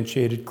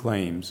substantiated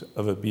claims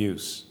of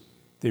abuse.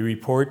 The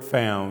report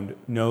found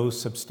no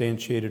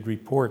substantiated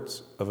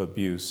reports of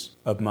abuse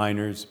of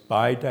minors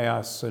by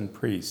diocesan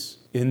priests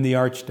in the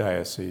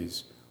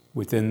Archdiocese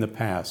within the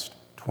past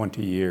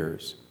 20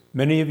 years.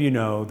 Many of you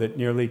know that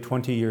nearly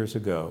 20 years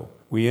ago,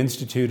 we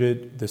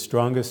instituted the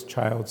strongest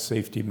child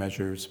safety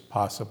measures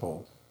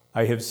possible.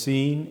 I have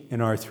seen in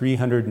our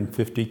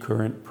 350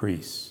 current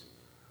priests,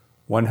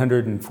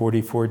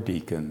 144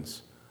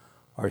 deacons,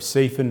 our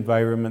safe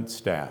environment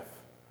staff,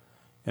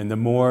 and the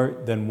more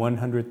than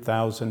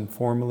 100,000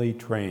 formally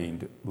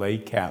trained lay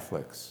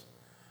Catholics,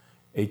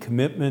 a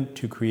commitment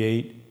to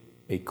create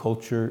a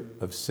culture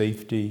of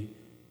safety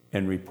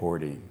and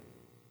reporting.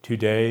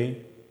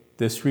 Today,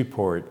 this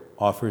report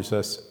offers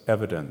us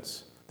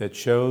evidence that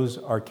shows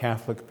our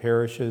Catholic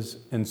parishes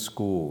and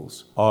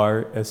schools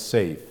are as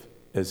safe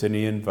as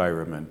any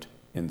environment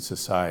in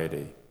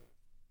society.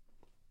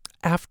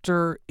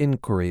 After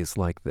inquiries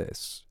like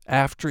this,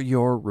 after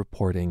your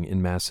reporting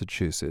in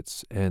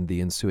Massachusetts and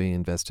the ensuing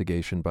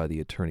investigation by the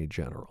Attorney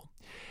General,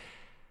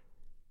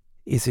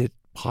 is it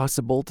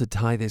possible to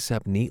tie this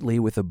up neatly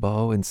with a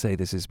bow and say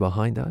this is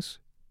behind us?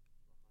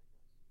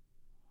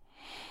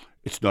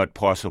 It's not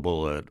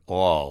possible at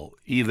all.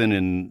 Even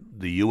in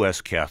the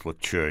U.S. Catholic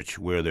Church,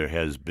 where there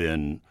has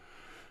been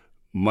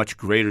much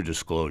greater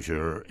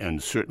disclosure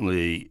and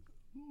certainly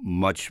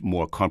much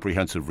more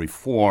comprehensive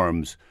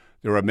reforms,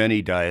 there are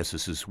many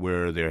dioceses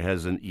where there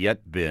hasn't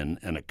yet been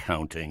an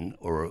accounting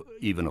or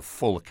even a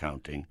full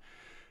accounting.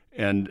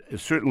 And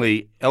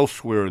certainly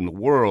elsewhere in the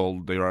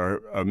world, there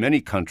are many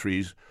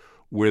countries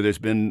where there's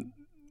been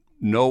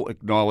no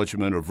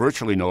acknowledgement or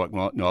virtually no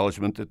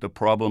acknowledgement that the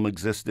problem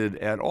existed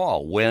at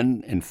all,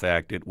 when, in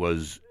fact, it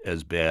was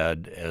as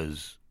bad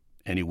as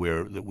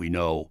anywhere that we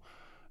know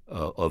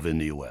of in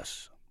the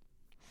U.S.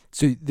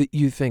 So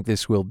you think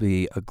this will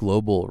be a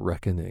global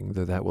reckoning,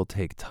 though that will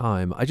take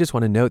time. I just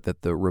want to note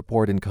that the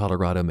report in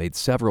Colorado made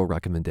several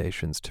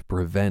recommendations to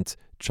prevent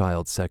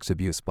child sex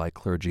abuse by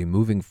clergy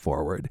moving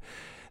forward.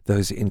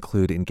 Those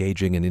include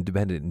engaging an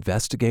independent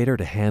investigator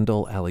to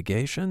handle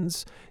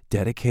allegations,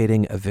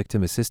 dedicating a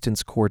victim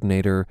assistance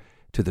coordinator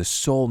to the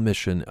sole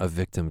mission of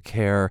victim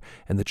care,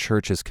 and the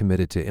Church is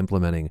committed to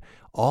implementing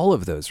all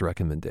of those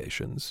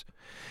recommendations.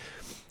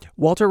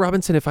 Walter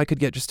Robinson, if I could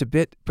get just a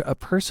bit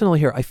personal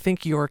here, I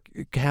think you're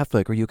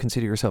Catholic, or you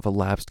consider yourself a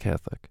lapsed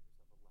Catholic.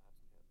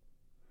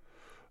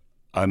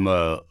 I'm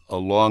a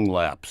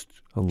long-lapsed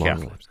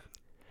Catholic.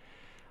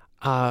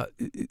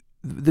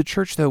 The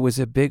Church, though, was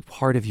a big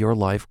part of your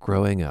life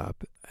growing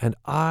up, and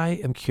I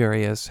am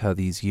curious how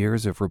these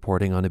years of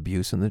reporting on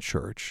abuse in the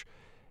Church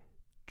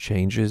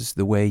changes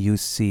the way you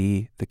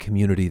see the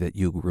community that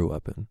you grew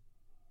up in.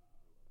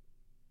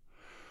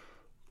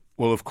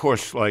 Well, of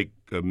course, like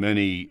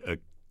many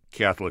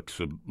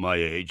Catholics of my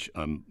age,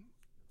 I'm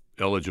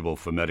eligible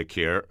for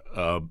Medicare.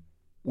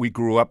 We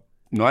grew up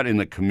not in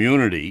the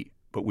community,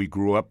 but we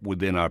grew up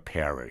within our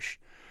parish.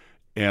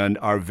 And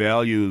our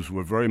values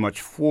were very much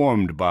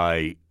formed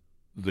by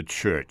the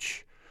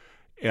Church.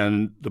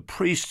 And the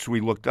priests we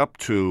looked up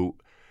to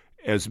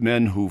as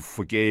men who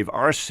forgave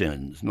our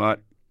sins, not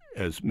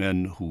as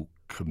men who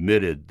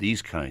committed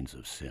these kinds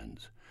of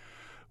sins.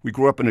 We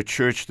grew up in a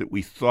church that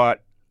we thought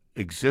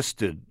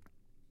existed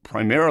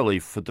primarily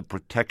for the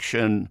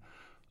protection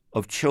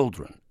of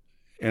children.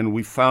 And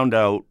we found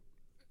out,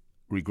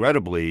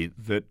 regrettably,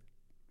 that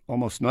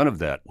almost none of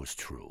that was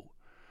true.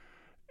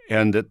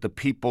 And that the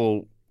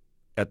people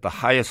at the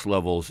highest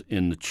levels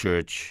in the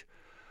Church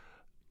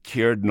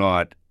cared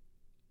not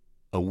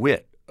a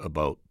whit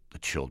about the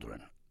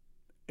children.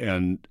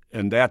 And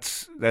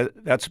that's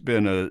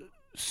been a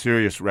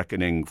serious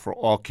reckoning for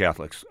all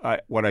Catholics.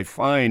 What I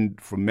find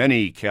from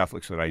many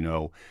Catholics that I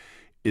know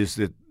is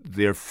that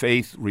their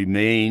faith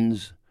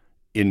remains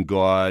in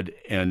God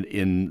and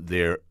in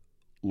their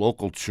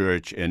local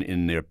church and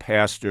in their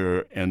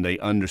pastor, and they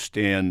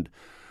understand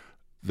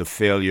the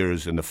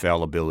failures and the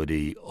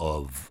fallibility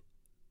of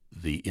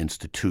the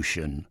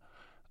institution.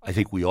 I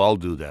think we all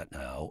do that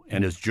now.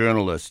 And as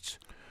journalists,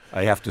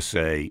 I have to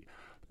say,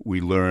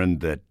 we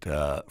learned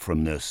that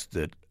from this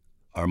that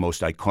our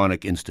most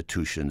iconic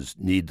institutions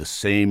need the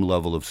same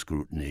level of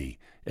scrutiny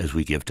as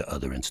we give to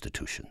other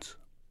institutions.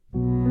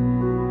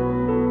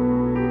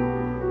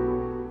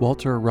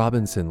 Walter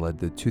Robinson led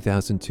the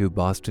 2002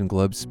 Boston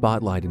Globe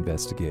Spotlight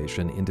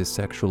investigation into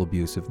sexual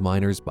abuse of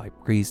minors by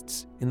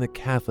priests in the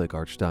Catholic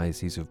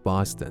Archdiocese of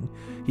Boston.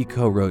 He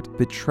co-wrote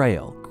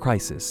Betrayal: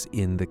 Crisis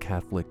in the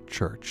Catholic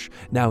Church.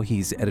 Now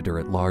he's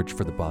editor-at-large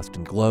for the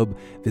Boston Globe,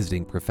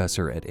 visiting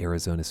professor at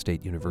Arizona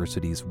State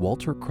University's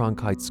Walter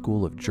Cronkite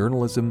School of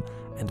Journalism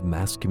and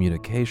Mass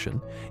Communication.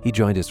 He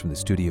joined us from the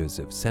studios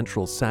of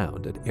Central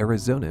Sound at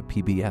Arizona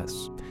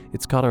PBS.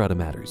 It's Colorado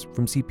Matters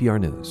from CPR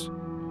News.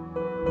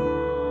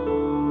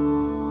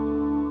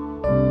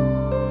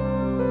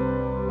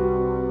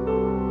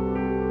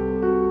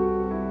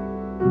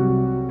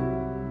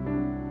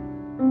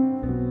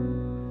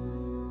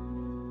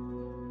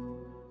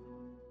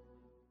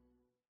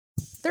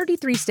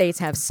 33 states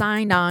have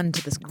signed on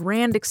to this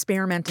grand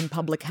experiment in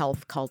public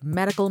health called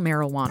medical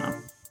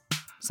marijuana.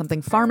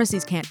 Something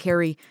pharmacies can't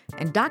carry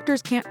and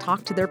doctors can't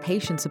talk to their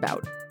patients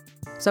about.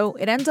 So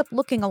it ends up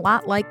looking a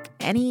lot like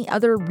any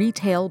other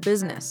retail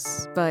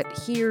business. But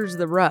here's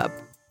the rub.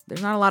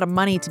 There's not a lot of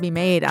money to be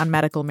made on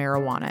medical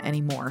marijuana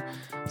anymore.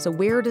 So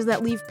where does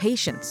that leave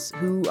patients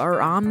who are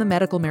on the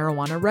medical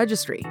marijuana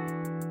registry?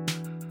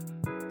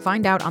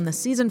 Find out on the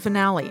season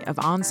finale of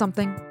On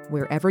Something,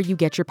 wherever you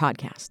get your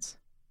podcasts.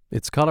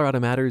 It's Colorado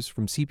Matters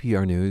from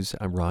CPR News.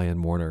 I'm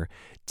Ryan Warner.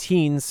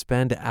 Teens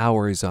spend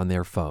hours on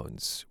their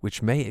phones,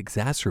 which may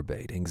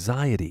exacerbate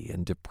anxiety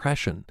and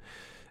depression.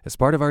 As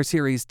part of our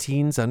series,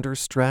 Teens Under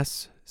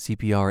Stress,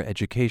 CPR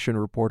education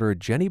reporter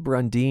Jenny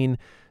Brundin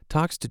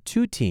talks to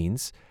two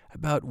teens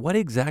about what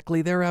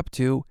exactly they're up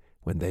to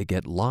when they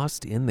get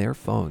lost in their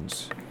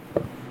phones.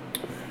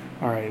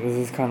 All right, this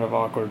is kind of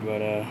awkward,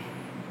 but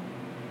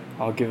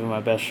I'll give it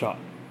my best shot.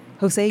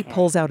 Jose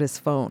pulls out his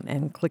phone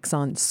and clicks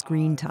on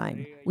screen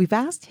time. We've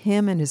asked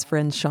him and his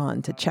friend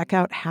Sean to check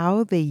out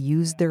how they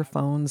use their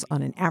phones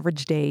on an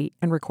average day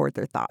and record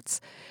their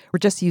thoughts. We're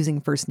just using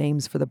first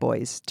names for the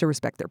boys to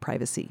respect their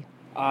privacy.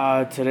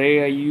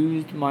 Today I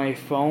used my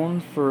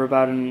phone for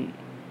about an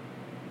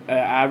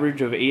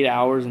average of 8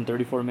 hours and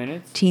 34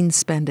 minutes. Teens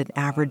spend an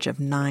average of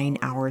 9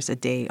 hours a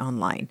day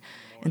online.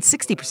 And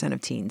 60%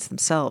 of teens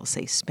themselves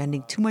say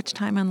spending too much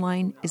time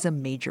online is a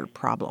major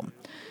problem.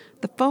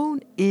 The phone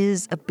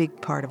is a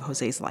big part of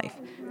Jose's life.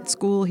 At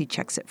school, he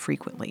checks it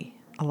frequently.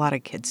 A lot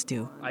of kids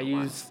do. I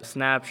use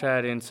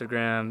Snapchat,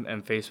 Instagram,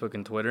 and Facebook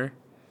and Twitter.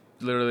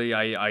 Literally,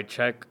 I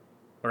check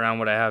around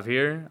what I have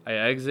here. I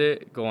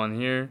exit, go on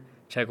here,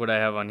 check what I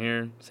have on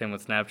here. Same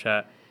with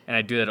Snapchat. And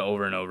I do that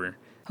over and over.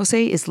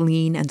 Jose is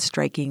lean and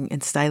striking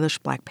in stylish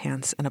black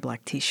pants and a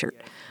black t-shirt.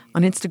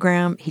 On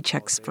Instagram, he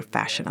checks for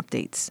fashion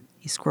updates.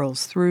 He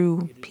scrolls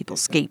through people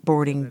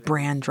skateboarding,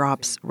 brand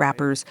drops,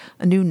 rappers,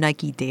 a new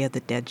Nike Day of the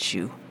Dead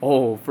shoe.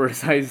 Oh, for a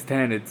size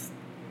 10, it's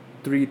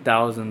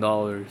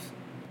 $3,000.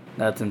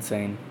 That's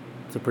insane.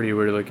 It's a pretty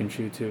weird looking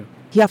shoe too.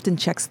 He often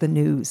checks the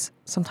news.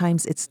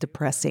 Sometimes it's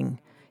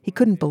depressing. He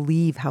couldn't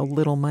believe how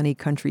little money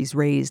countries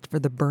raised for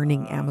the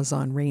burning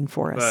Amazon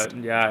rainforest. But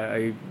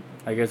yeah,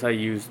 I guess I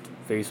used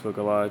Facebook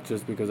a lot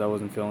just because I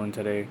wasn't feeling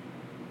today.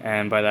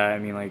 And by that I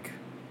mean like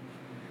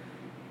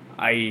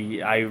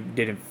I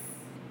didn't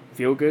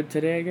feel good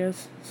today, I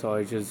guess. So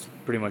I just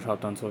pretty much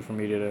hopped on social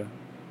media to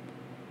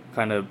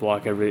kind of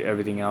block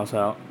everything else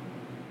out.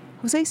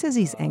 Jose says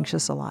he's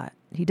anxious a lot.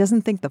 He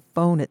doesn't think the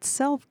phone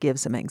itself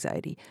gives him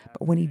anxiety,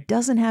 but when he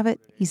doesn't have it,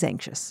 he's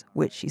anxious,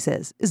 which he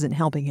says isn't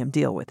helping him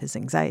deal with his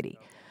anxiety.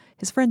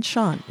 His friend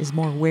Sean is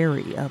more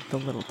wary of the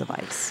little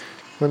device.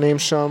 My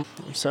name's Sean.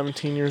 I'm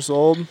 17 years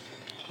old.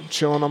 I'm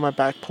chilling on my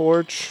back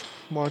porch,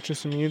 watching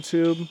some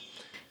YouTube.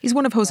 He's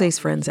one of Jose's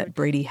friends at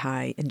Brady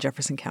High in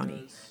Jefferson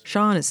County.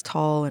 Sean is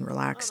tall and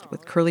relaxed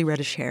with curly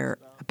reddish hair,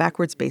 a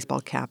backwards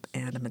baseball cap,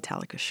 and a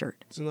Metallica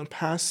shirt. In the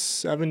past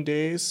 7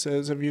 days,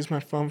 says I've used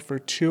my phone for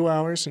 2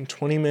 hours and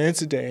 20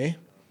 minutes a day.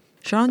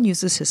 Sean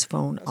uses his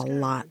phone a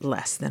lot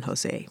less than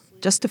Jose,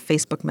 just to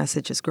Facebook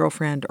message his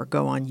girlfriend or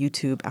go on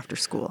YouTube after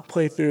school.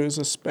 Playthroughs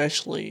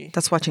especially.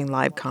 That's watching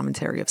live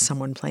commentary of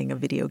someone playing a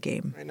video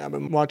game. Right now I've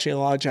been watching a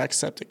lot of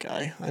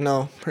Jacksepticeye. I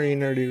know, pretty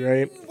nerdy,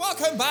 right?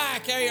 Welcome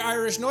back,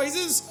 Irish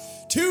Noises,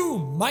 to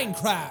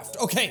Minecraft.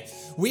 Okay,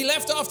 we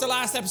left off the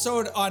last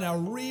episode on a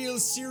real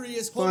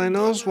serious... Well, I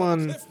notice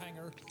when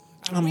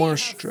I'm more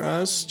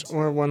stressed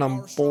or when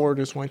I'm bored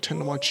is when I tend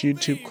to watch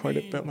YouTube quite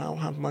a bit when I don't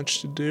have much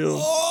to do.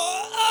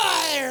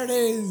 There it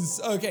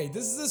is. Okay,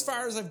 this is as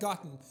far as I've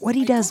gotten. What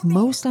he does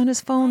most on his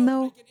phone,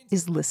 though,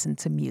 is listen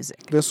to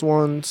music. This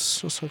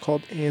one's also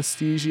called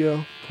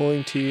Anesthesia,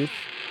 Pulling Teeth.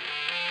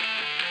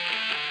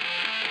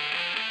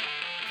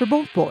 For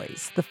both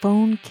boys, the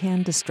phone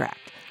can distract.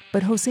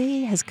 But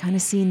Jose has kind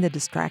of seen the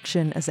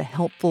distraction as a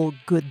helpful,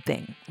 good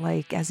thing.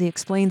 Like, as he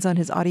explains on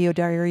his audio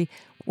diary,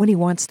 when he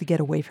wants to get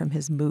away from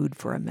his mood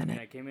for a minute.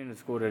 I came into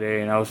school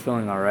today and I was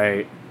feeling all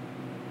right.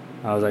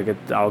 I was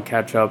like, I'll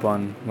catch up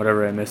on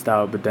whatever I missed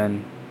out. But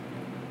then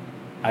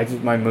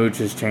my mood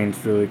just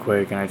changed really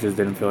quick and I just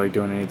didn't feel like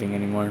doing anything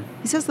anymore.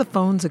 He says the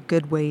phone's a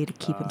good way to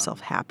keep himself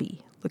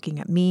happy. Looking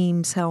at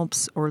memes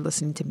helps, or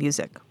listening to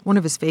music. One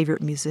of his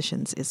favorite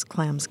musicians is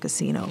Clams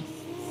Casino.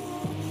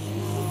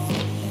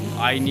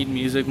 I need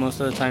music most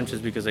of the time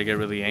just because I get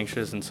really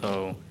anxious, and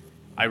so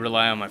I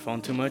rely on my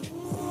phone too much.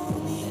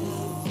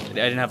 I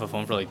didn't have a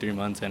phone for like 3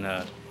 months, and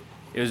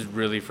it was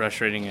really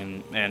frustrating,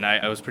 and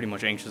I was pretty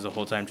much anxious the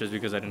whole time just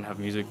because I didn't have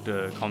music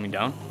to calm me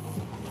down.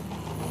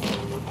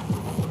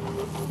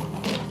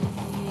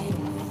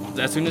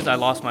 As soon as I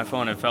lost my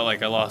phone, it felt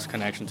like I lost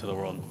connection to the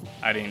world.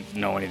 I didn't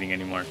know anything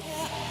anymore.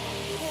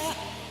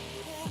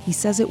 He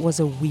says it was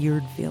a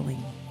weird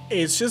feeling.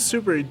 It's just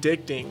super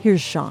addicting.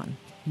 Here's Sean.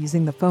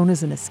 Using the phone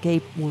as an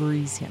escape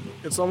worries him.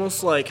 It's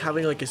almost like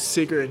having like a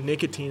cigarette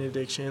nicotine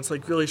addiction. It's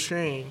like really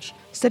strange.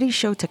 Studies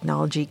show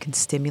technology can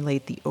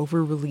stimulate the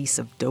over-release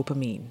of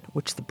dopamine,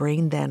 which the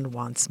brain then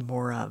wants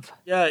more of.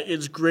 Yeah,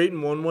 it's great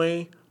in one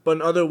way, but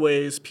in other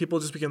ways, people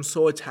just become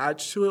so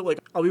attached to it. Like,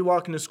 I'll be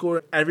walking to school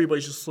and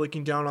everybody's just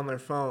looking down on their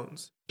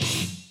phones.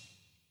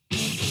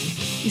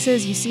 He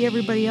says you see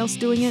everybody else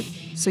doing it,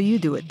 so you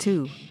do it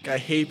too. I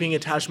hate being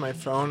attached to my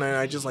phone, and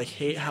I just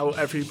hate how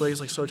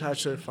everybody's so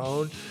attached to their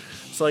phone.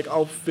 So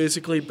I'll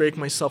physically break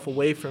myself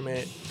away from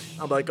it.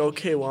 I'm like,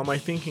 okay, what am I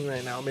thinking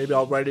right now? Maybe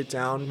I'll write it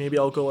down. Maybe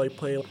I'll go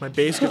play my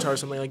bass guitar or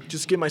something.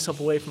 Just get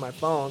myself away from my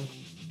phone.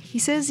 He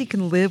says he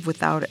can live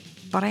without it,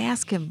 but I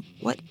ask him,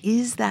 what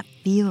is that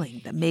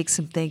feeling that makes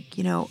him think,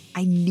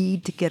 I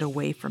need to get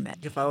away from it?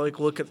 If I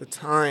look at the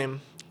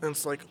time, and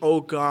it's oh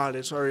God,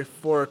 it's already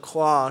 4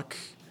 o'clock.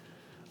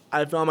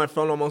 I've been on my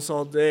phone almost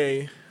all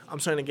day. I'm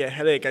starting to get a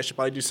headache. I should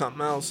probably do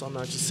something else so I'm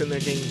not just sitting there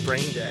getting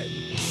brain dead.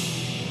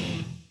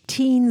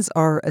 Teens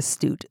are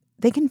astute.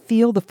 They can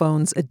feel the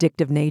phone's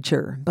addictive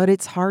nature, but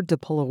it's hard to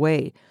pull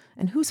away.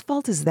 And whose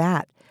fault is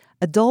that?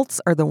 Adults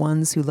are the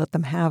ones who let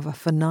them have a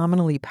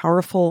phenomenally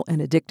powerful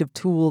and addictive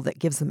tool that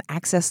gives them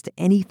access to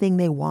anything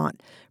they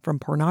want, from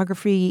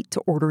pornography to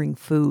ordering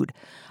food.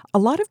 A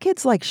lot of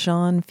kids like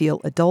Sean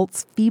feel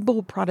adults'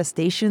 feeble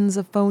protestations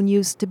of phone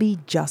use to be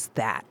just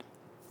that,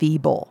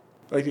 feeble.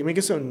 They make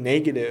it so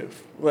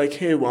negative.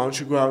 Hey, why don't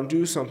you go out and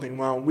do something?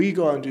 Why don't we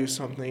go out and do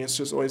something? It's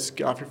just always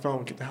get off your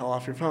phone, get the hell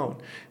off your phone.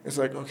 It's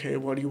okay,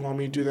 what do you want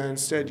me to do then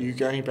instead? Do you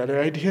got any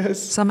better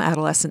ideas? Some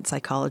adolescent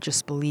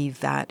psychologists believe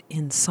that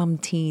in some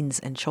teens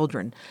and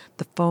children,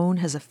 the phone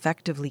has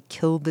effectively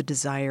killed the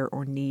desire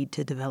or need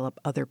to develop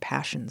other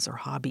passions or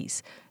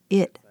hobbies.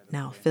 It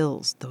now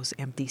fills those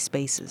empty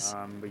spaces.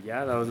 But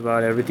yeah, that was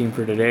about everything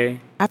for today.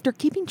 After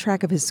keeping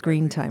track of his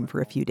screen time for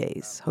a few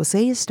days,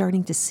 Jose is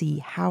starting to see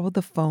how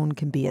the phone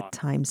can be a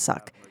time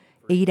suck.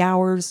 8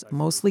 hours,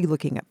 mostly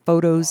looking at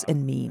photos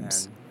and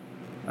memes.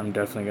 I'm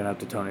definitely going to have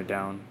to tone it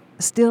down.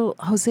 Still,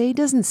 Jose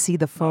doesn't see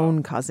the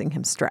phone causing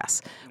him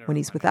stress. When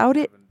he's without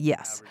it,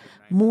 yes.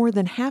 More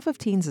than half of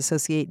teens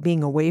associate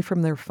being away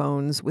from their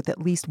phones with at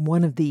least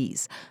one of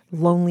these: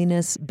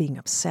 loneliness, being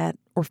upset,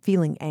 or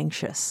feeling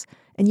anxious.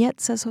 And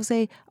yet, says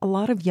Jose, a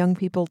lot of young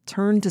people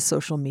turn to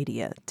social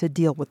media to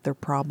deal with their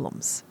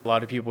problems. A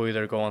lot of people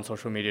either go on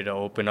social media to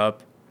open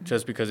up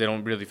just because they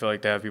don't really feel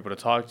like they have people to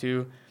talk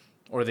to,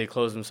 or they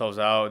close themselves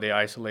out, they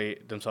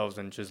isolate themselves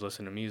and just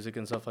listen to music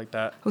and stuff like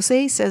that.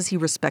 Jose says he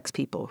respects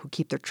people who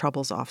keep their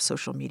troubles off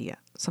social media.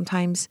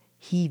 Sometimes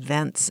he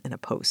vents in a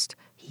post.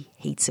 He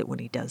hates it when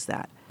he does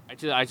that.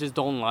 I just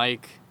don't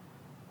like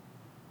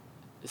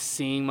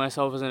seeing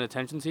myself as an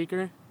attention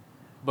seeker.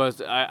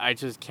 But I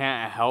just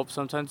can't help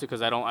sometimes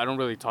because I don't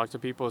really talk to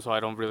people, so I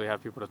don't really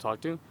have people to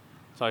talk to.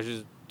 So I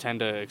just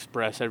tend to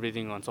express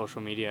everything on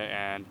social media,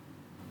 and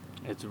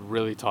it's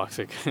really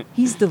toxic.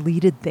 He's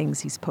deleted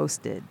things he's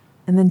posted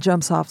and then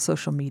jumps off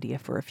social media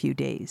for a few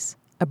days.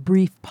 A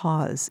brief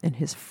pause in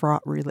his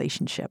fraught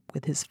relationship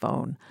with his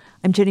phone.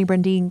 I'm Jenny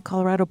Brendine,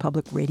 Colorado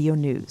Public Radio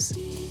News.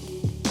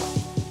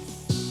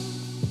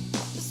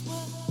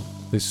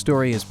 This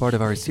story is part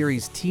of our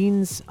series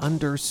Teens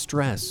Under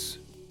Stress.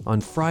 On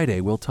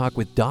Friday, we'll talk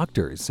with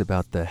doctors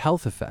about the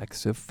health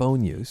effects of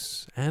phone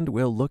use, and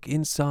we'll look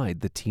inside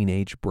the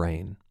teenage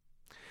brain.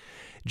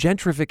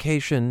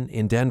 Gentrification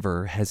in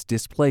Denver has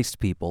displaced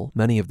people,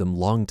 many of them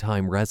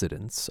longtime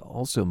residents,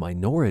 also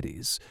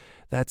minorities.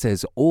 That's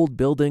as old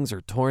buildings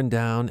are torn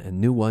down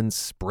and new ones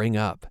spring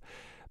up.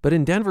 But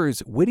in Denver's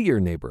Whittier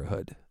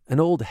neighborhood, an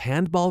old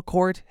handball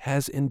court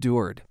has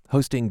endured,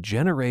 hosting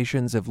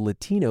generations of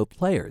Latino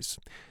players.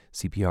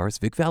 CPR's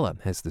Vic Vela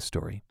has the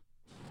story.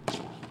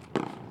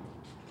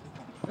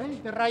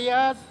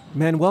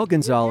 Manuel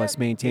Gonzalez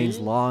maintains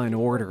law and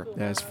order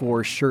as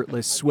 4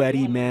 shirtless,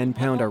 sweaty men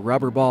pound a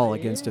rubber ball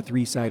against a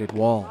 3-sided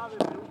wall.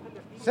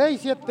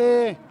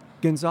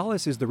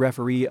 Gonzalez is the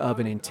referee of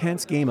an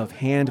intense game of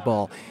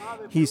handball.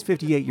 He's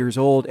 58 years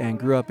old and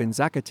grew up in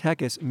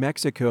Zacatecas,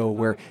 Mexico,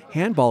 where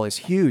handball is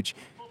huge.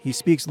 He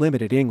speaks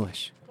limited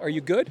English. Are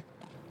you good?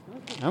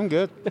 I'm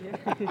good.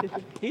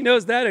 He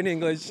knows that in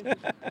English.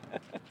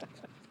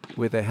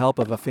 With the help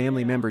of a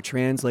family member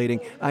translating,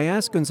 I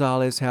asked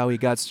Gonzalez how he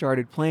got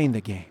started playing the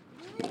game.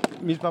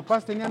 Mis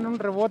papás tenían un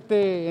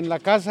rebote en la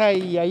casa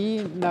y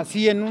ahí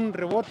nací en un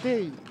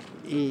rebote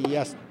y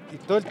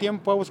todo el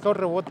tiempo he buscado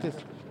rebotes.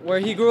 Where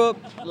he grew up,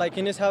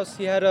 in his house,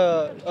 he had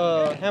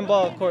a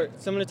handball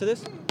court similar to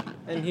this,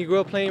 and he grew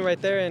up playing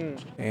right there.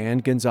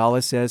 And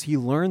Gonzalez says he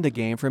learned the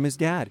game from his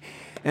dad.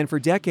 And for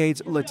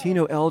decades,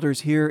 Latino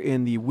elders here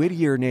in the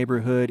Whittier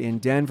neighborhood in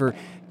Denver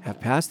have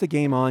passed the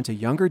game on to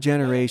younger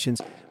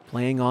generations,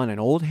 playing on an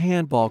old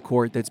handball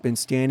court that's been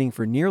standing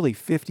for nearly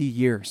 50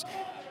 years.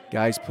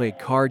 Guys play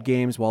card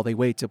games while they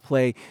wait to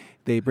play.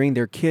 They bring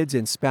their kids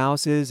and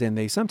spouses, and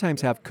they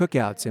sometimes have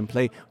cookouts and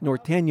play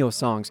norteño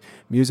songs,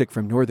 music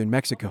from northern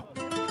Mexico.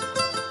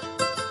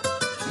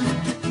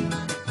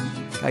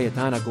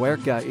 Cayetana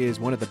Guerca is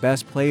one of the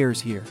best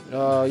players here. There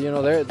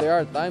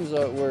are times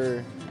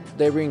where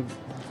they bring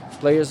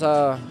players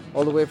all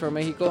the way from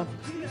Mexico,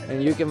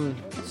 and you can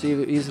see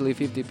easily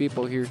 50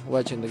 people here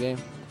watching the game.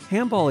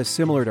 Handball is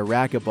similar to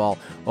racquetball,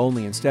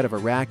 only instead of a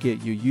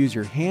racket, you use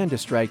your hand to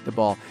strike the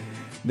ball.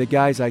 The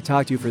guys I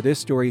talked to for this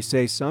story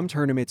say some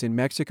tournaments in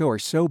Mexico are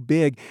so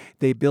big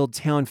they build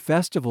town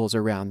festivals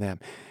around them.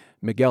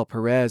 Miguel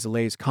Perez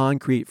lays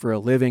concrete for a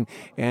living,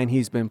 and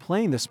he's been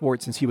playing the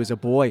sport since he was a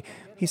boy.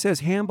 He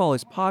says handball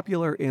is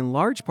popular in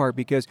large part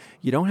because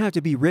you don't have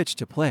to be rich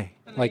to play.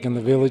 Like in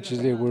the villages,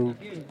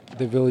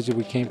 the village that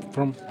we came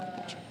from,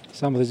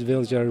 some of these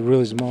villages are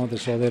really small,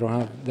 so they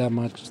don't have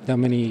that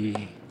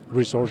many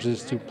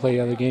resources to play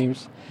other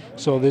games.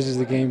 So this is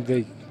the game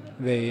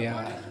they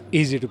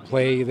easy to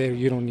play. There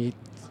you don't need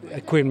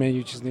equipment,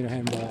 you just need a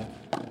handball.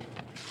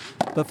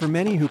 But for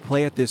many who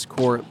play at this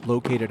court,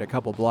 located a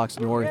couple blocks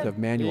north of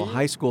Manual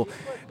High School,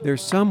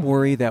 there's some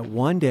worry that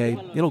one day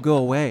it'll go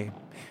away.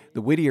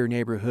 The Whittier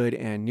neighborhood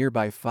and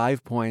nearby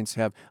Five Points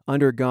have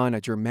undergone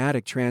a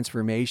dramatic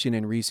transformation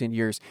in recent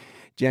years.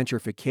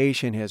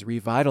 Gentrification has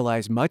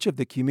revitalized much of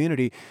the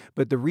community,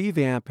 but the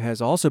revamp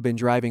has also been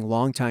driving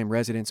longtime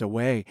residents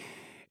away.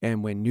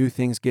 And when new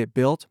things get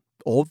built,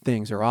 old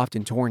things are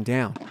often torn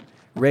down.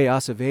 Ray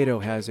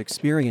Acevedo has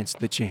experienced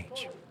the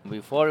change.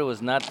 Before it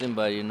was nothing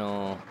but,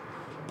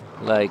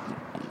 like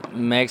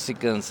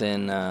Mexicans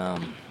and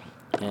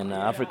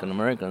African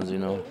Americans,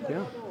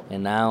 Yeah.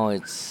 And now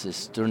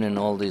it's turning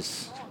all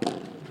these,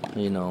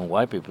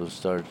 white people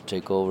start to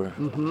take over,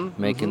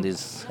 making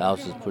these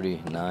houses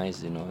pretty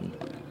nice, And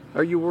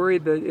Are you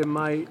worried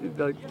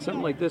that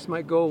something like this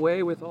might go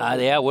away with all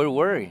yeah, we're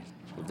worried.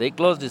 If they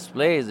close this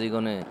place, they're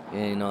gonna,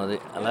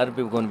 a lot of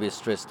people are gonna be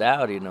stressed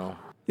out,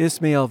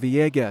 Ismael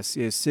Villegas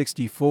is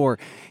 64.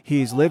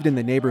 He's lived in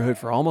the neighborhood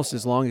for almost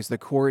as long as the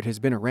court has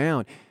been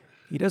around.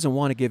 He doesn't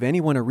want to give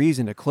anyone a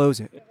reason to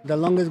close it. The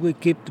longest we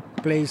keep the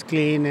place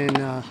clean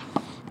and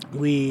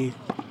we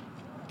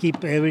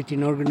keep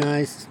everything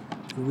organized,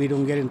 we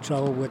don't get in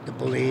trouble with the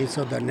police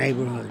or the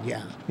neighborhood,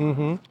 yeah.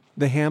 Mm-hmm.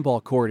 The handball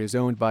court is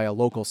owned by a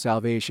local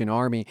Salvation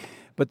Army,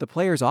 but the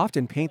players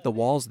often paint the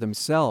walls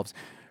themselves.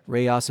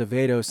 Ray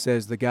Acevedo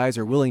says the guys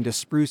are willing to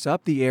spruce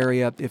up the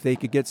area if they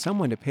could get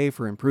someone to pay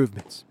for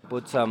improvements.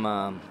 Put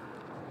some,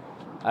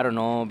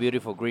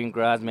 beautiful green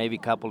grass, maybe a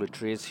couple of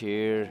trees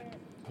here.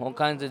 All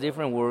kinds of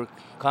different work,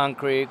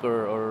 concrete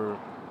or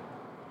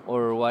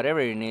whatever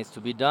it needs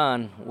to be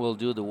done, we'll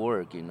do the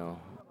work,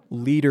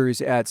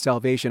 Leaders at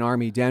Salvation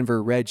Army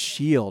Denver Red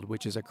Shield,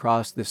 which is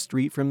across the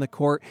street from the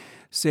court,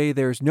 say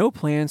there's no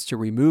plans to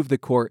remove the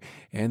court,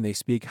 and they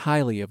speak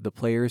highly of the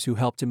players who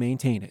help to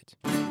maintain it.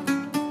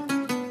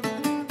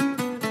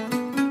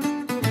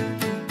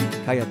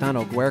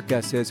 Cayetano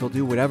Guerca says he'll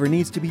do whatever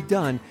needs to be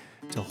done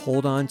to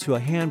hold on to a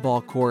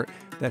handball court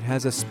that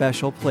has a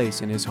special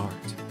place in his heart.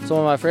 Some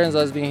of my friends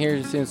has been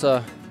here since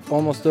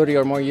almost 30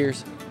 or more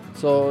years.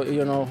 So,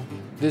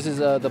 this is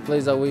the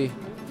place that we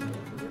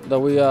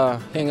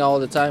hang out all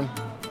the time.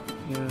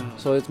 Yeah.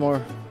 So it's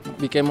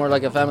became more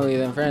like a family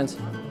than friends.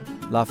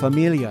 La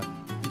Familia,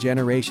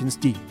 generations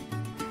deep.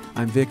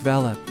 I'm Vic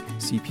Vela,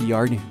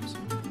 CPR News.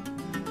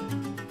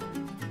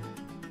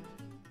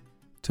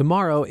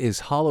 Tomorrow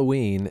is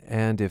Halloween,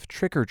 and if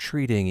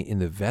trick-or-treating in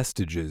the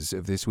vestiges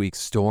of this week's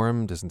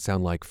storm doesn't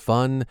sound like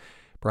fun,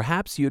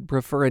 perhaps you'd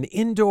prefer an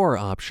indoor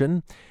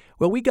option.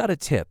 Well, we got a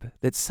tip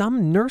that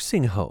some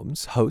nursing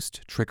homes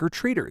host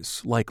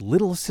trick-or-treaters, like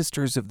Little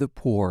Sisters of the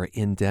Poor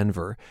in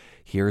Denver.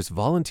 Here's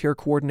volunteer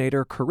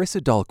coordinator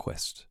Carissa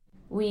Dahlquist.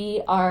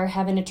 We are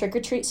having a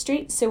trick-or-treat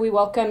street, so we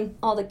welcome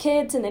all the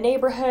kids in the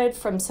neighborhood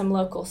from some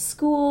local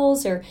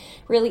schools or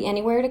really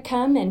anywhere to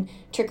come and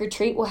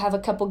trick-or-treat. We'll have a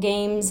couple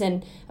games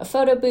and a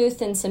photo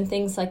booth and some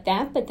things like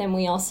that, but then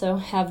we also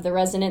have the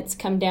residents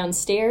come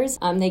downstairs.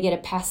 They get to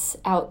pass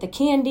out the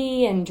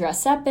candy and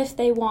dress up if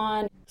they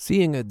want.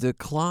 Seeing a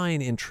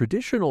decline in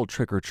traditional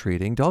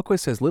trick-or-treating,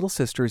 Dahlquist says Little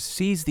Sisters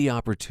sees the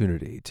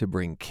opportunity to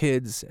bring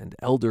kids and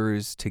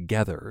elders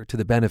together to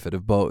the benefit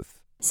of both.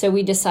 So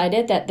we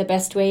decided that the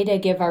best way to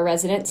give our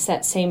residents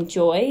that same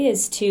joy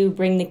is to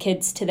bring the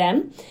kids to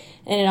them.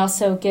 And it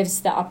also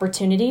gives the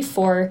opportunity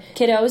for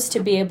kiddos to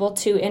be able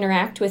to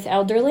interact with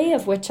elderly,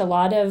 of which a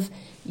lot of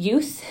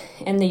youth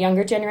and the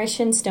younger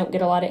generations don't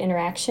get a lot of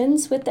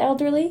interactions with the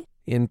elderly.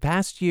 In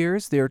past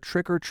years, their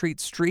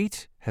trick-or-treat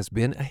street has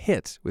been a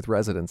hit with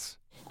residents.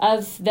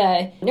 Of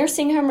the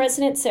nursing home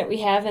residents that we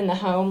have in the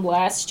home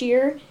last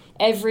year,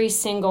 every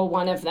single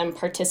one of them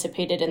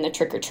participated in the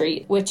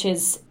trick-or-treat, which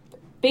is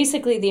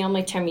basically the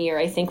only time of year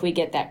I think we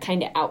get that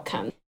kind of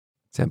outcome.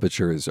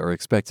 Temperatures are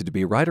expected to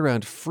be right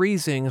around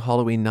freezing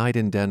Halloween night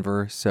in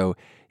Denver, so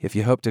if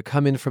you hope to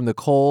come in from the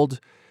cold,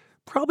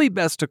 probably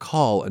best to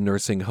call a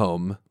nursing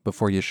home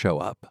before you show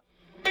up.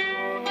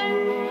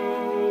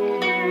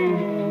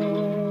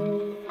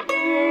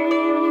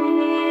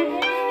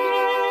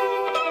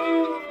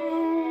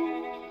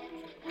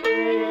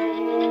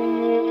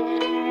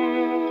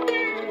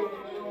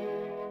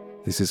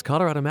 This is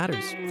Colorado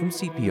Matters from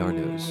CPR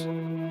News.